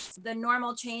plus the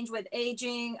normal change with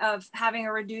aging of having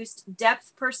a reduced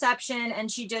depth perception, and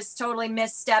she just totally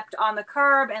misstepped on the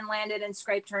curb and landed and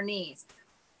scraped her knees.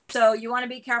 So you want to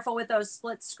be careful with those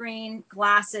split screen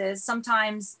glasses.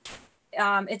 Sometimes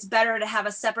it's better to have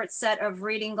a separate set of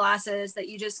reading glasses that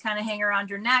you just kind of hang around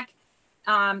your neck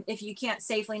if you can't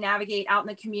safely navigate out in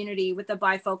the community with the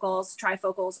bifocals,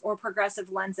 trifocals, or progressive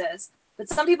lenses. But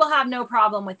some people have no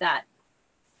problem with that.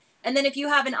 And then if you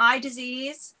have an eye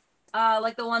disease,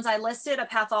 like the ones I listed, a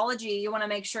pathology, you want to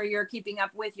make sure you're keeping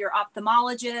up with your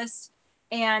ophthalmologist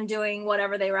and doing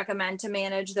whatever they recommend to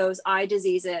manage those eye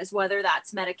diseases, whether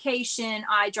that's medication,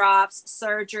 eye drops,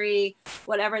 surgery,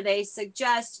 whatever they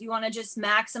suggest. You want to just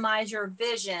maximize your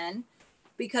vision,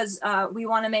 because we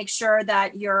want to make sure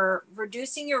that you're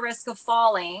reducing your risk of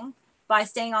falling by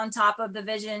staying on top of the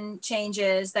vision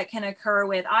changes that can occur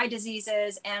with eye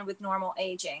diseases and with normal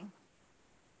aging.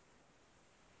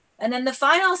 And then the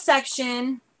final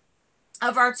section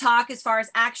of our talk, as far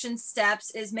as action steps,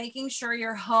 is making sure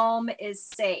your home is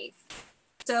safe.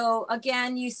 So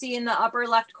again, you see in the upper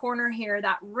left corner here,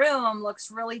 that room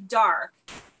looks really dark.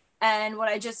 And what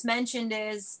I just mentioned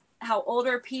is how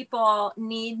older people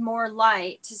need more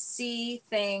light to see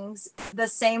things the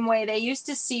same way they used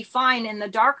to see fine in the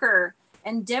darker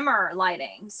and dimmer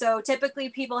lighting. So typically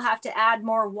people have to add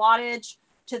more wattage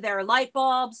to their light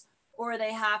bulbs, or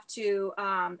they have to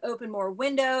open more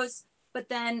windows. But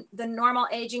then the normal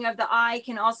aging of the eye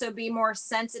can also be more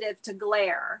sensitive to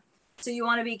glare. So you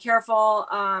want to be careful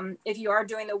if you are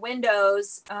doing the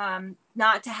windows,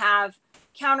 not to have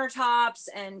countertops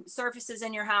and surfaces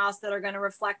in your house that are going to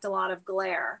reflect a lot of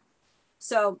glare.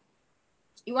 So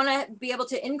you want to be able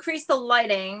to increase the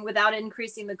lighting without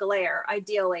increasing the glare,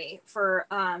 ideally, for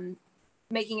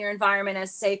making your environment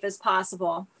as safe as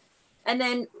possible. And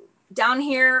then down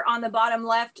here on the bottom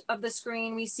left of the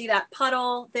screen, we see that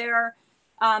puddle there.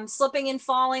 Slipping and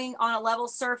falling on a level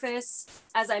surface,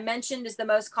 as I mentioned, is the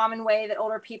most common way that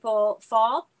older people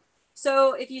fall.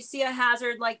 So if you see a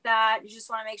hazard like that, you just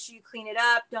want to make sure you clean it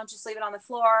up. Don't just leave it on the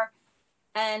floor.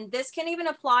 And this can even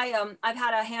apply. I've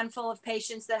had a handful of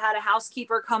patients that had a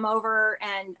housekeeper come over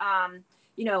and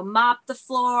mop the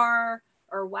floor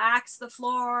or wax the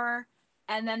floor.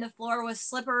 And then the floor was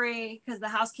slippery because the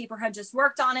housekeeper had just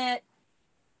worked on it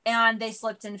and they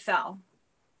slipped and fell.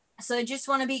 So I just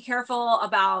want to be careful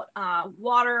about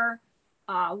water,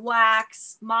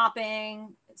 wax,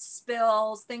 mopping,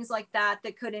 spills, things like that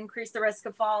could increase the risk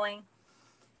of falling.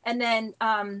 And then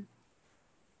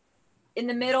in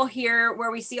the middle here,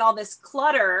 where we see all this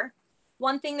clutter,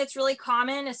 one thing that's really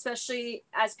common, especially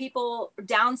as people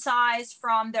downsize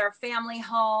from their family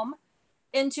home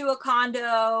into a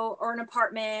condo or an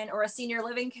apartment or a senior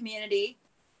living community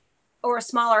or a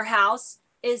smaller house,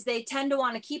 is they tend to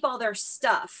want to keep all their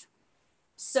stuff.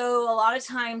 So a lot of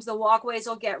times the walkways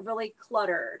will get really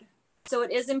cluttered. So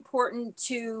it is important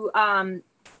to,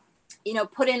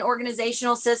 put in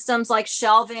organizational systems like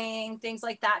shelving, things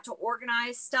like that, to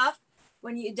organize stuff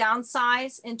when you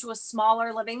downsize into a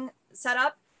smaller living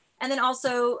setup. And then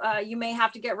also you may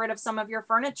have to get rid of some of your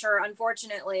furniture,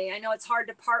 unfortunately. I know it's hard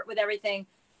to part with everything,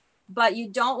 but you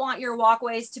don't want your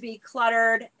walkways to be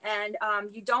cluttered, and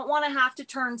you don't want to have to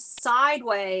turn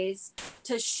sideways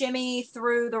to shimmy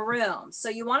through the rooms. So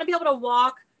you want to be able to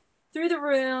walk through the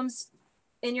rooms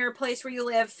in your place where you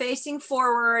live facing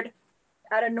forward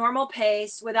at a normal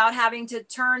pace without having to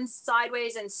turn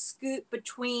sideways and scoot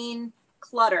between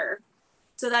clutter.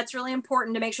 So that's really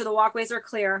important to make sure the walkways are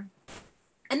clear.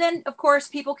 And then, of course,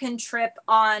 people can trip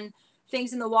on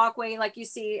things in the walkway. Like you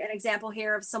see an example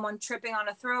here of someone tripping on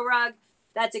a throw rug.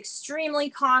 That's extremely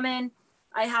common.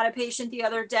 I had a patient the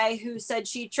other day who said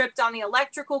she tripped on the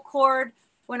electrical cord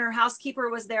when her housekeeper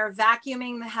was there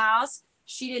vacuuming the house.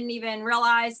 She didn't even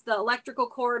realize the electrical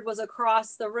cord was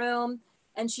across the room,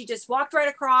 and she just walked right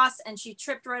across and she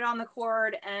tripped right on the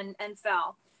cord and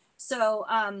fell. So,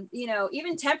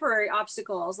 even temporary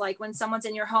obstacles, like when someone's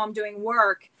in your home doing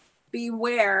work,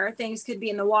 beware, things could be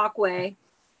in the walkway.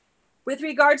 With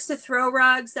regards to throw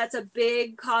rugs, that's a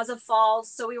big cause of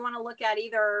falls. So we want to look at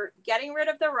either getting rid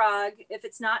of the rug if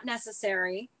it's not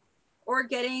necessary, or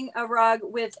getting a rug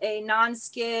with a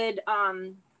non-skid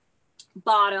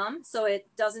bottom so it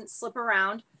doesn't slip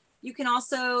around. You can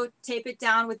also tape it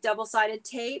down with double-sided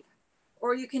tape,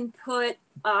 or you can put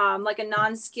like a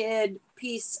non-skid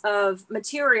piece of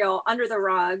material under the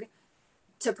rug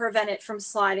to prevent it from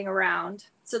sliding around.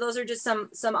 So those are just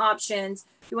some options.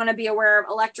 You want to be aware of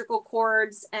electrical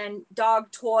cords and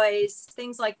dog toys,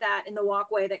 things like that in the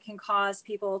walkway that can cause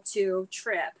people to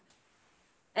trip.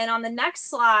 And on the next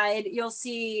slide, you'll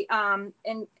see, and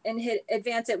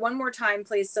advance it one more time,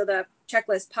 please, so the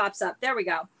checklist pops up. There we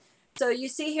go. So you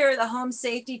see here the home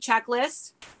safety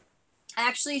checklist. I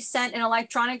actually sent an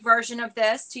electronic version of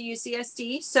this to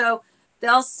UCSD. So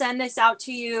they'll send this out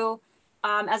to you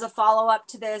as a follow-up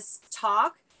to this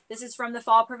talk. This is from the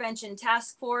Fall Prevention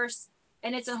Task Force,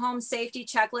 and it's a home safety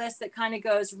checklist that kind of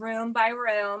goes room by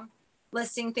room,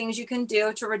 listing things you can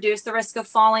do to reduce the risk of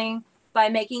falling by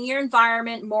making your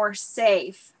environment more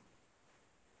safe.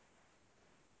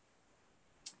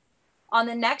 On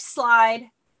the next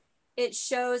slide, it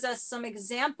shows us some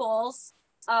examples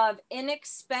of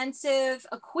inexpensive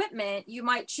equipment you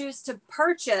might choose to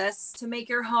purchase to make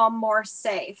your home more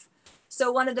safe. So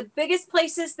one of the biggest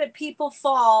places that people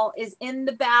fall is in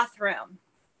the bathroom.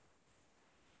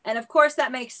 And of course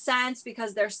that makes sense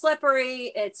because they're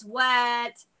slippery, it's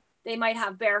wet, they might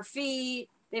have bare feet,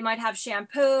 they might have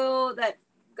shampoo that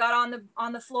got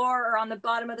on the floor or on the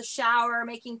bottom of the shower,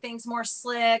 making things more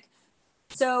slick.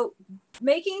 So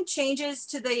making changes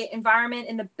to the environment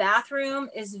in the bathroom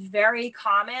is very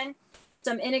common.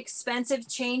 Some inexpensive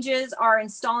changes are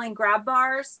installing grab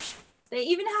bars. They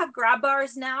even have grab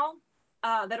bars now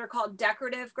that are called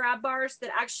decorative grab bars that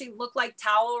actually look like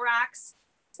towel racks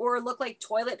or look like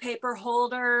toilet paper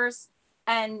holders.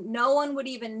 And no one would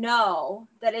even know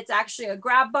that it's actually a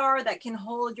grab bar that can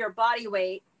hold your body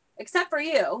weight, except for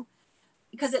you,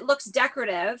 because it looks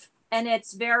decorative and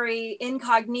it's very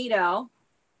incognito.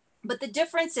 But the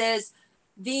difference is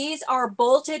these are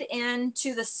bolted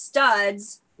into the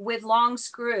studs with long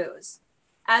screws,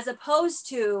 as opposed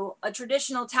to a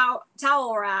traditional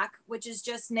towel rack, which is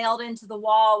just nailed into the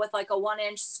wall with like a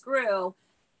 1-inch screw.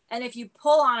 And if you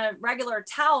pull on a regular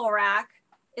towel rack,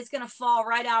 it's going to fall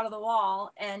right out of the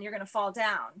wall and you're going to fall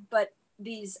down. But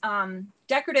these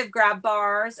decorative grab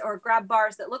bars, or grab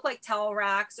bars that look like towel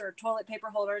racks or toilet paper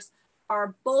holders,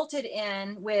 are bolted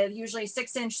in with usually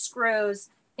 6-inch screws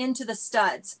into the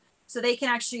studs. So they can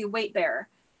actually weight bear,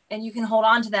 and you can hold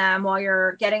on to them while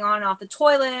you're getting on and off the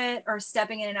toilet or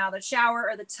stepping in and out of the shower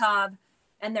or the tub,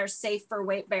 and they're safe for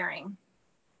weight bearing.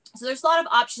 So there's a lot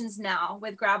of options now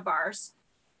with grab bars.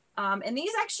 And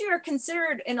these actually are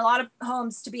considered in a lot of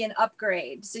homes to be an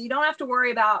upgrade. So you don't have to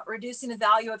worry about reducing the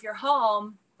value of your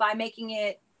home by making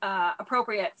it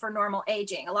appropriate for normal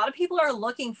aging. A lot of people are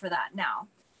looking for that now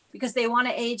because they want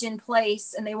to age in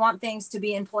place and they want things to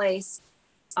be in place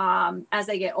as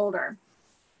they get older.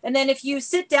 And then if you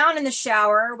sit down in the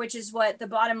shower, which is what the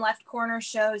bottom left corner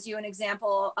shows you an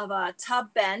example of a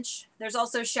tub bench. There's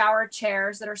also shower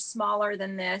chairs that are smaller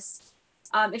than this.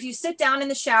 If you sit down in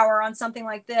the shower on something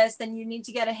like this, then you need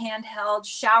to get a handheld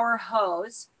shower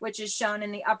hose, which is shown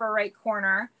in the upper right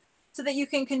corner, so that you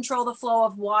can control the flow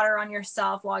of water on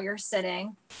yourself while you're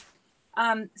sitting.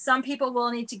 Some people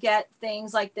will need to get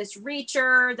things like this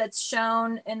reacher that's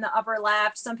shown in the upper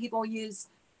left. Some people use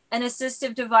an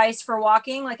assistive device for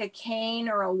walking, like a cane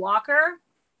or a walker.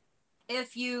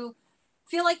 If you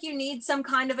feel like you need some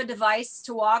kind of a device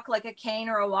to walk, like a cane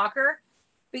or a walker,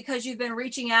 because you've been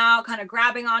reaching out, kind of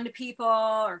grabbing onto people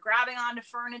or grabbing onto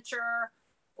furniture,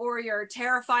 or you're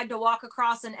terrified to walk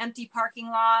across an empty parking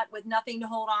lot with nothing to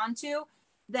hold on to,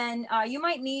 then you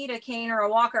might need a cane or a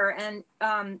walker. And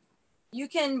you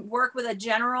can work with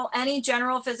any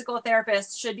general physical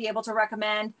therapist should be able to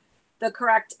recommend the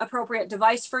correct appropriate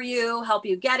device for you, help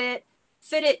you get it,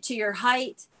 fit it to your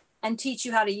height, and teach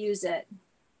you how to use it.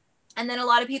 And then a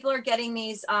lot of people are getting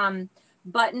these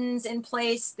buttons in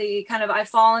place, the kind of I've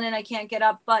fallen and I can't get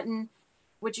up button,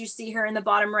 which you see here in the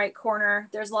bottom right corner.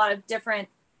 There's a lot of different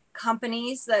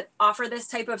companies that offer this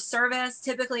type of service.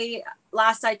 Typically,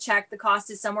 last I checked, the cost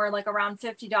is somewhere like around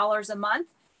 $50 a month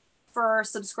for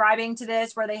subscribing to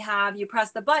this, where you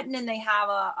press the button and they have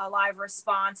a live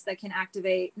response that can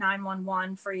activate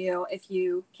 911 for you if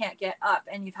you can't get up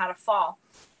and you've had a fall.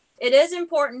 It is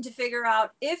important to figure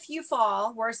out, if you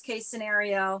fall, worst case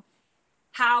scenario,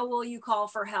 how will you call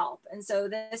for help? And so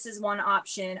this is one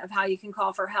option of how you can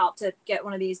call for help to get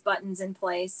one of these buttons in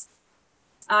place.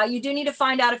 You do need to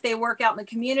find out if they work out in the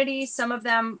community. Some of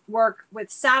them work with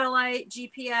satellite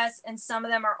GPS, and some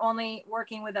of them are only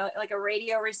working with a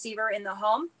radio receiver in the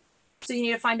home. So you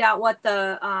need to find out what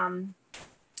the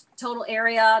total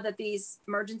area that these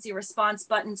emergency response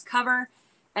buttons cover,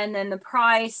 and then the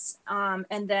price,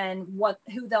 and then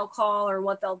who they'll call or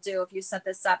what they'll do if you set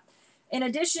this up. In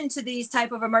addition to these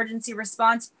type of emergency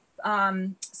response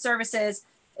services,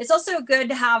 it's also good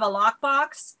to have a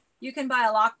lockbox. You can buy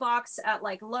a lockbox at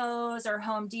like Lowe's or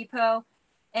Home Depot,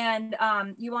 and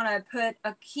you want to put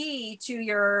a key to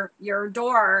your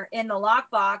door in the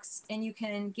lockbox, and you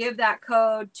can give that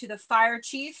code to the fire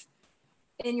chief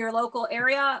in your local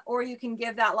area, or you can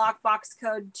give that lockbox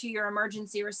code to your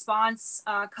emergency response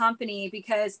company,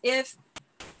 because if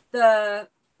the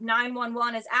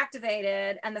 911 is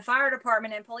activated and the fire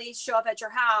department and police show up at your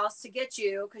house to get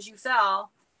you because you fell,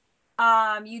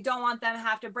 you don't want them to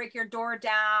have to break your door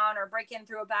down or break in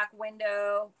through a back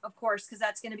window, of course, because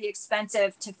that's going to be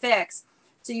expensive to fix.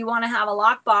 So you want to have a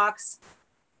lockbox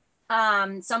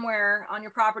somewhere on your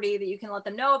property that you can let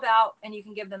them know about, and you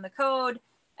can give them the code,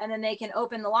 and then they can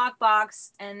open the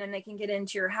lockbox, and then they can get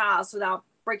into your house without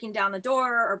breaking down the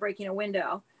door or breaking a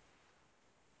window.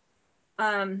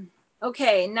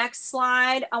 Okay, next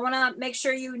slide. I want to make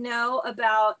sure you know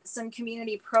about some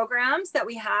community programs that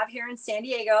we have here in San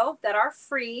Diego that are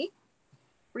free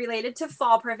related to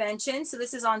fall prevention. So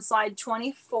this is on slide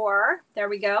 24. There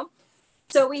we go.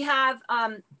 So we have,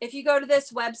 if you go to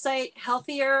this website,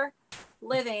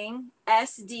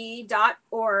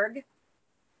 healthierlivingsd.org,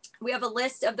 we have a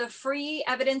list of the free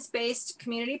evidence-based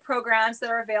community programs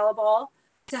that are available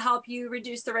to help you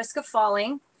reduce the risk of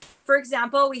falling. For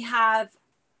example, we have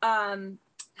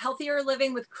Healthier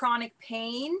Living with Chronic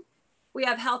Pain. We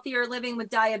have Healthier Living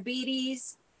with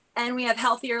Diabetes, and we have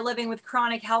Healthier Living with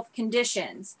Chronic Health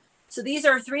Conditions. So these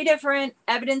are 3 different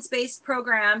evidence-based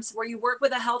programs where you work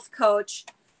with a health coach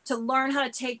to learn how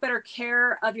to take better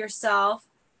care of yourself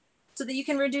so that you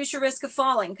can reduce your risk of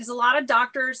falling. Because a lot of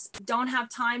doctors don't have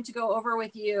time to go over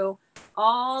with you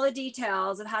all the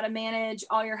details of how to manage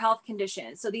all your health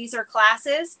conditions. So these are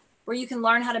classes where you can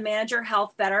learn how to manage your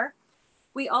health better.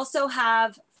 We also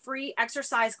have free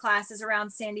exercise classes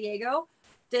around San Diego.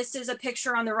 This is a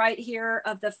picture on the right here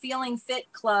of the Feeling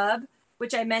Fit Club,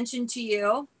 which I mentioned to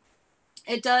you.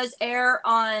 It does air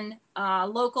on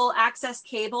local access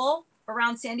cable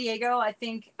around San Diego, I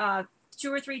think 2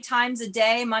 or 3 times a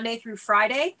day, Monday through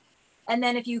Friday. And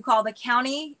then if you call the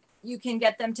county, you can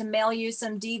get them to mail you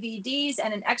some DVDs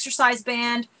and an exercise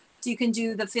band so you can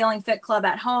do the Feeling Fit Club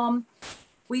at home.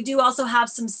 We do also have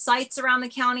some sites around the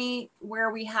county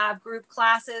where we have group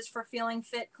classes for Feeling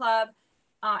Fit Club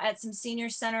at some senior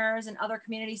centers and other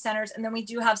community centers. And then we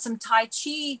do have some Tai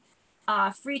Chi,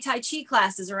 free Tai Chi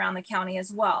classes around the county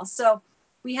as well. So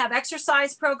We have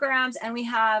exercise programs, and we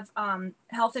have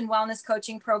health and wellness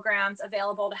coaching programs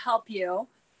available to help you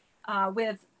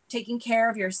with taking care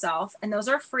of yourself. And those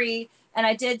are free. And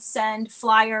I did send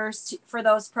flyers for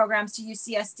those programs to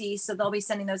UCSD, so they'll be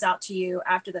sending those out to you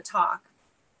after the talk.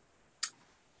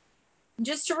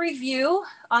 Just to review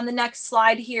on the next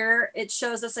slide here, it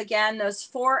shows us again those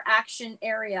 4 action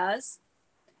areas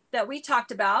that we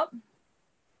talked about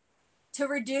to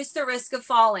reduce the risk of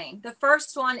falling. The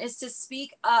first one is to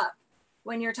speak up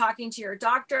when you're talking to your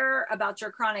doctor about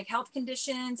your chronic health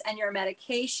conditions and your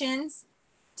medications,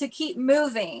 to keep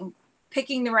moving,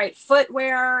 picking the right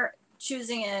footwear,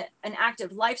 choosing an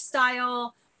active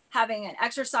lifestyle, having an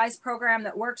exercise program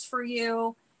that works for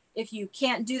you. If you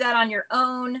can't do that on your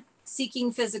own,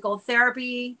 seeking physical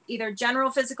therapy, either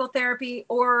general physical therapy,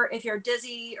 or if you're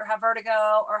dizzy or have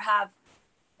vertigo or have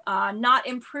not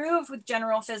improved with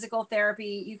general physical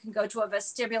therapy, you can go to a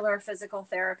vestibular physical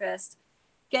therapist.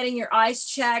 Getting your eyes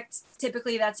checked,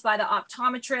 typically that's by the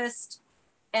optometrist.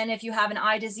 And if you have an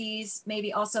eye disease,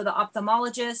 maybe also the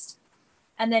ophthalmologist.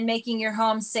 And then making your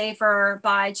home safer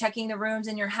by checking the rooms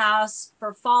in your house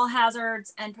for fall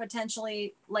hazards and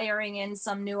potentially layering in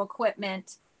some new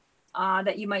equipment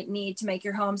that you might need to make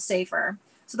your home safer.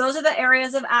 So those are the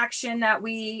areas of action that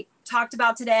we talked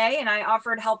about today, and I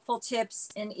offered helpful tips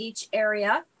in each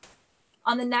area.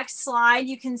 On the next slide,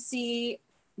 you can see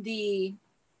the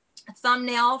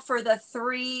thumbnail for the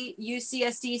 3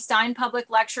 UCSD Stein Public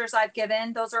lectures I've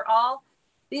given.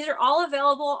 These are all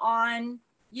available on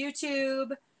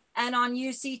YouTube and on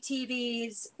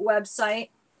UCTV's website.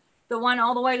 The one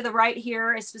all the way to the right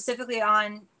here is specifically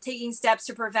on taking steps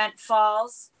to prevent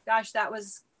falls. Gosh, that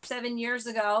was 7 years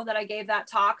ago that I gave that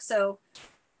talk. So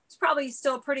it's probably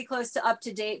still pretty close to up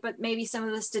to date, but maybe some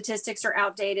of the statistics are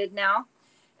outdated now.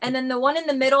 And then the one in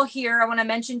the middle here, I want to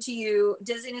mention to you,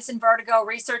 Dizziness and Vertigo,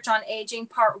 Research on Aging,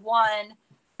 Part 1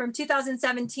 from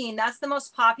 2017. That's the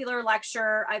most popular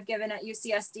lecture I've given at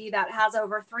UCSD that has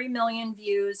over 3 million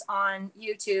views on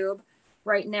YouTube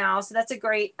right now. So that's a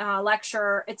great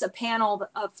lecture. It's a panel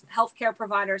of healthcare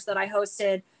providers that I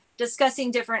hosted discussing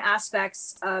different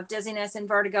aspects of dizziness and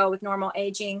vertigo with normal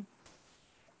aging.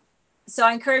 So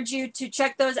I encourage you to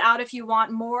check those out if you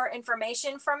want more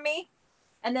information from me.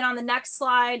 And then on the next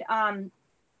slide, I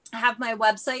have my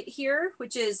website here,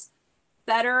 which is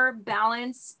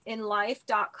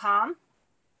betterbalanceinlife.com.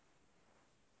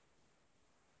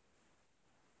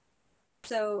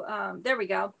 So there we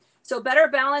go. So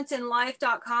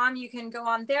betterbalanceinlife.com, you can go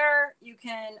on there. You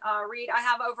can read, I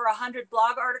have over 100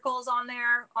 blog articles on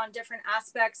there on different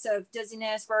aspects of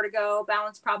dizziness, vertigo,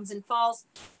 balance problems, and falls.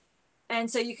 And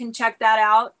so you can check that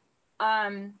out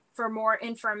for more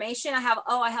information. I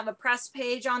have a press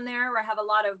page on there where I have a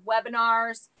lot of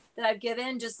webinars that I've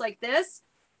given just like this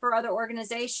for other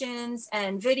organizations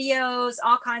and videos,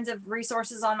 all kinds of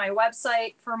resources on my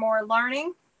website for more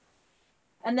learning.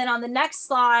 And then on the next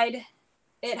slide,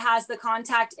 it has the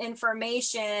contact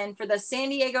information for the San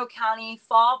Diego County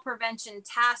Fall Prevention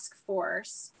Task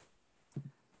Force.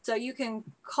 So you can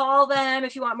call them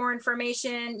if you want more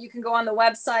information. You can go on the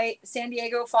website,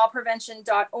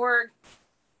 sandiegofallprevention.org.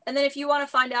 And then if you want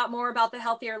to find out more about the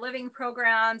healthier living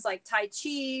programs like Tai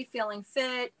Chi, Feeling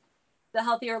Fit, the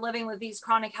healthier living with these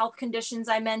chronic health conditions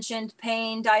I mentioned,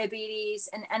 pain, diabetes,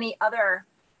 and any other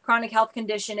chronic health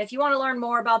condition. If you want to learn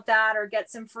more about that or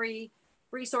get some free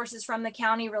resources from the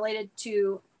county related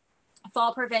to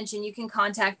fall prevention, you can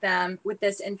contact them with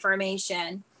this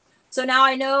information. So now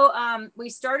I know we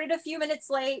started a few minutes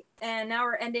late and now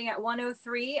we're ending at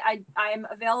 1:03. I'm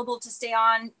available to stay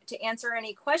on to answer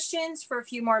any questions for a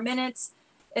few more minutes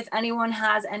if anyone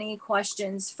has any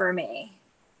questions for me.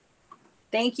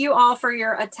 Thank you all for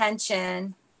your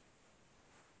attention.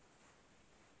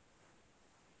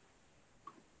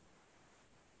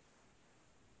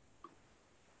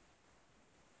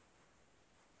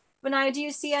 Benai, do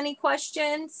you see any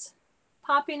questions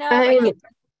popping up? I'm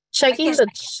checking the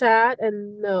chat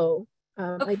and no,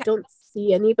 okay. I don't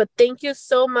see any, but thank you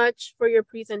so much for your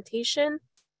presentation.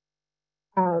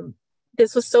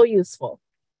 This was so useful.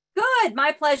 Good,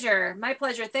 my pleasure, my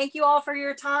pleasure. Thank you all for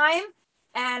your time.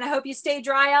 And I hope you stay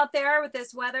dry out there with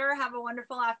this weather. Have a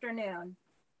wonderful afternoon.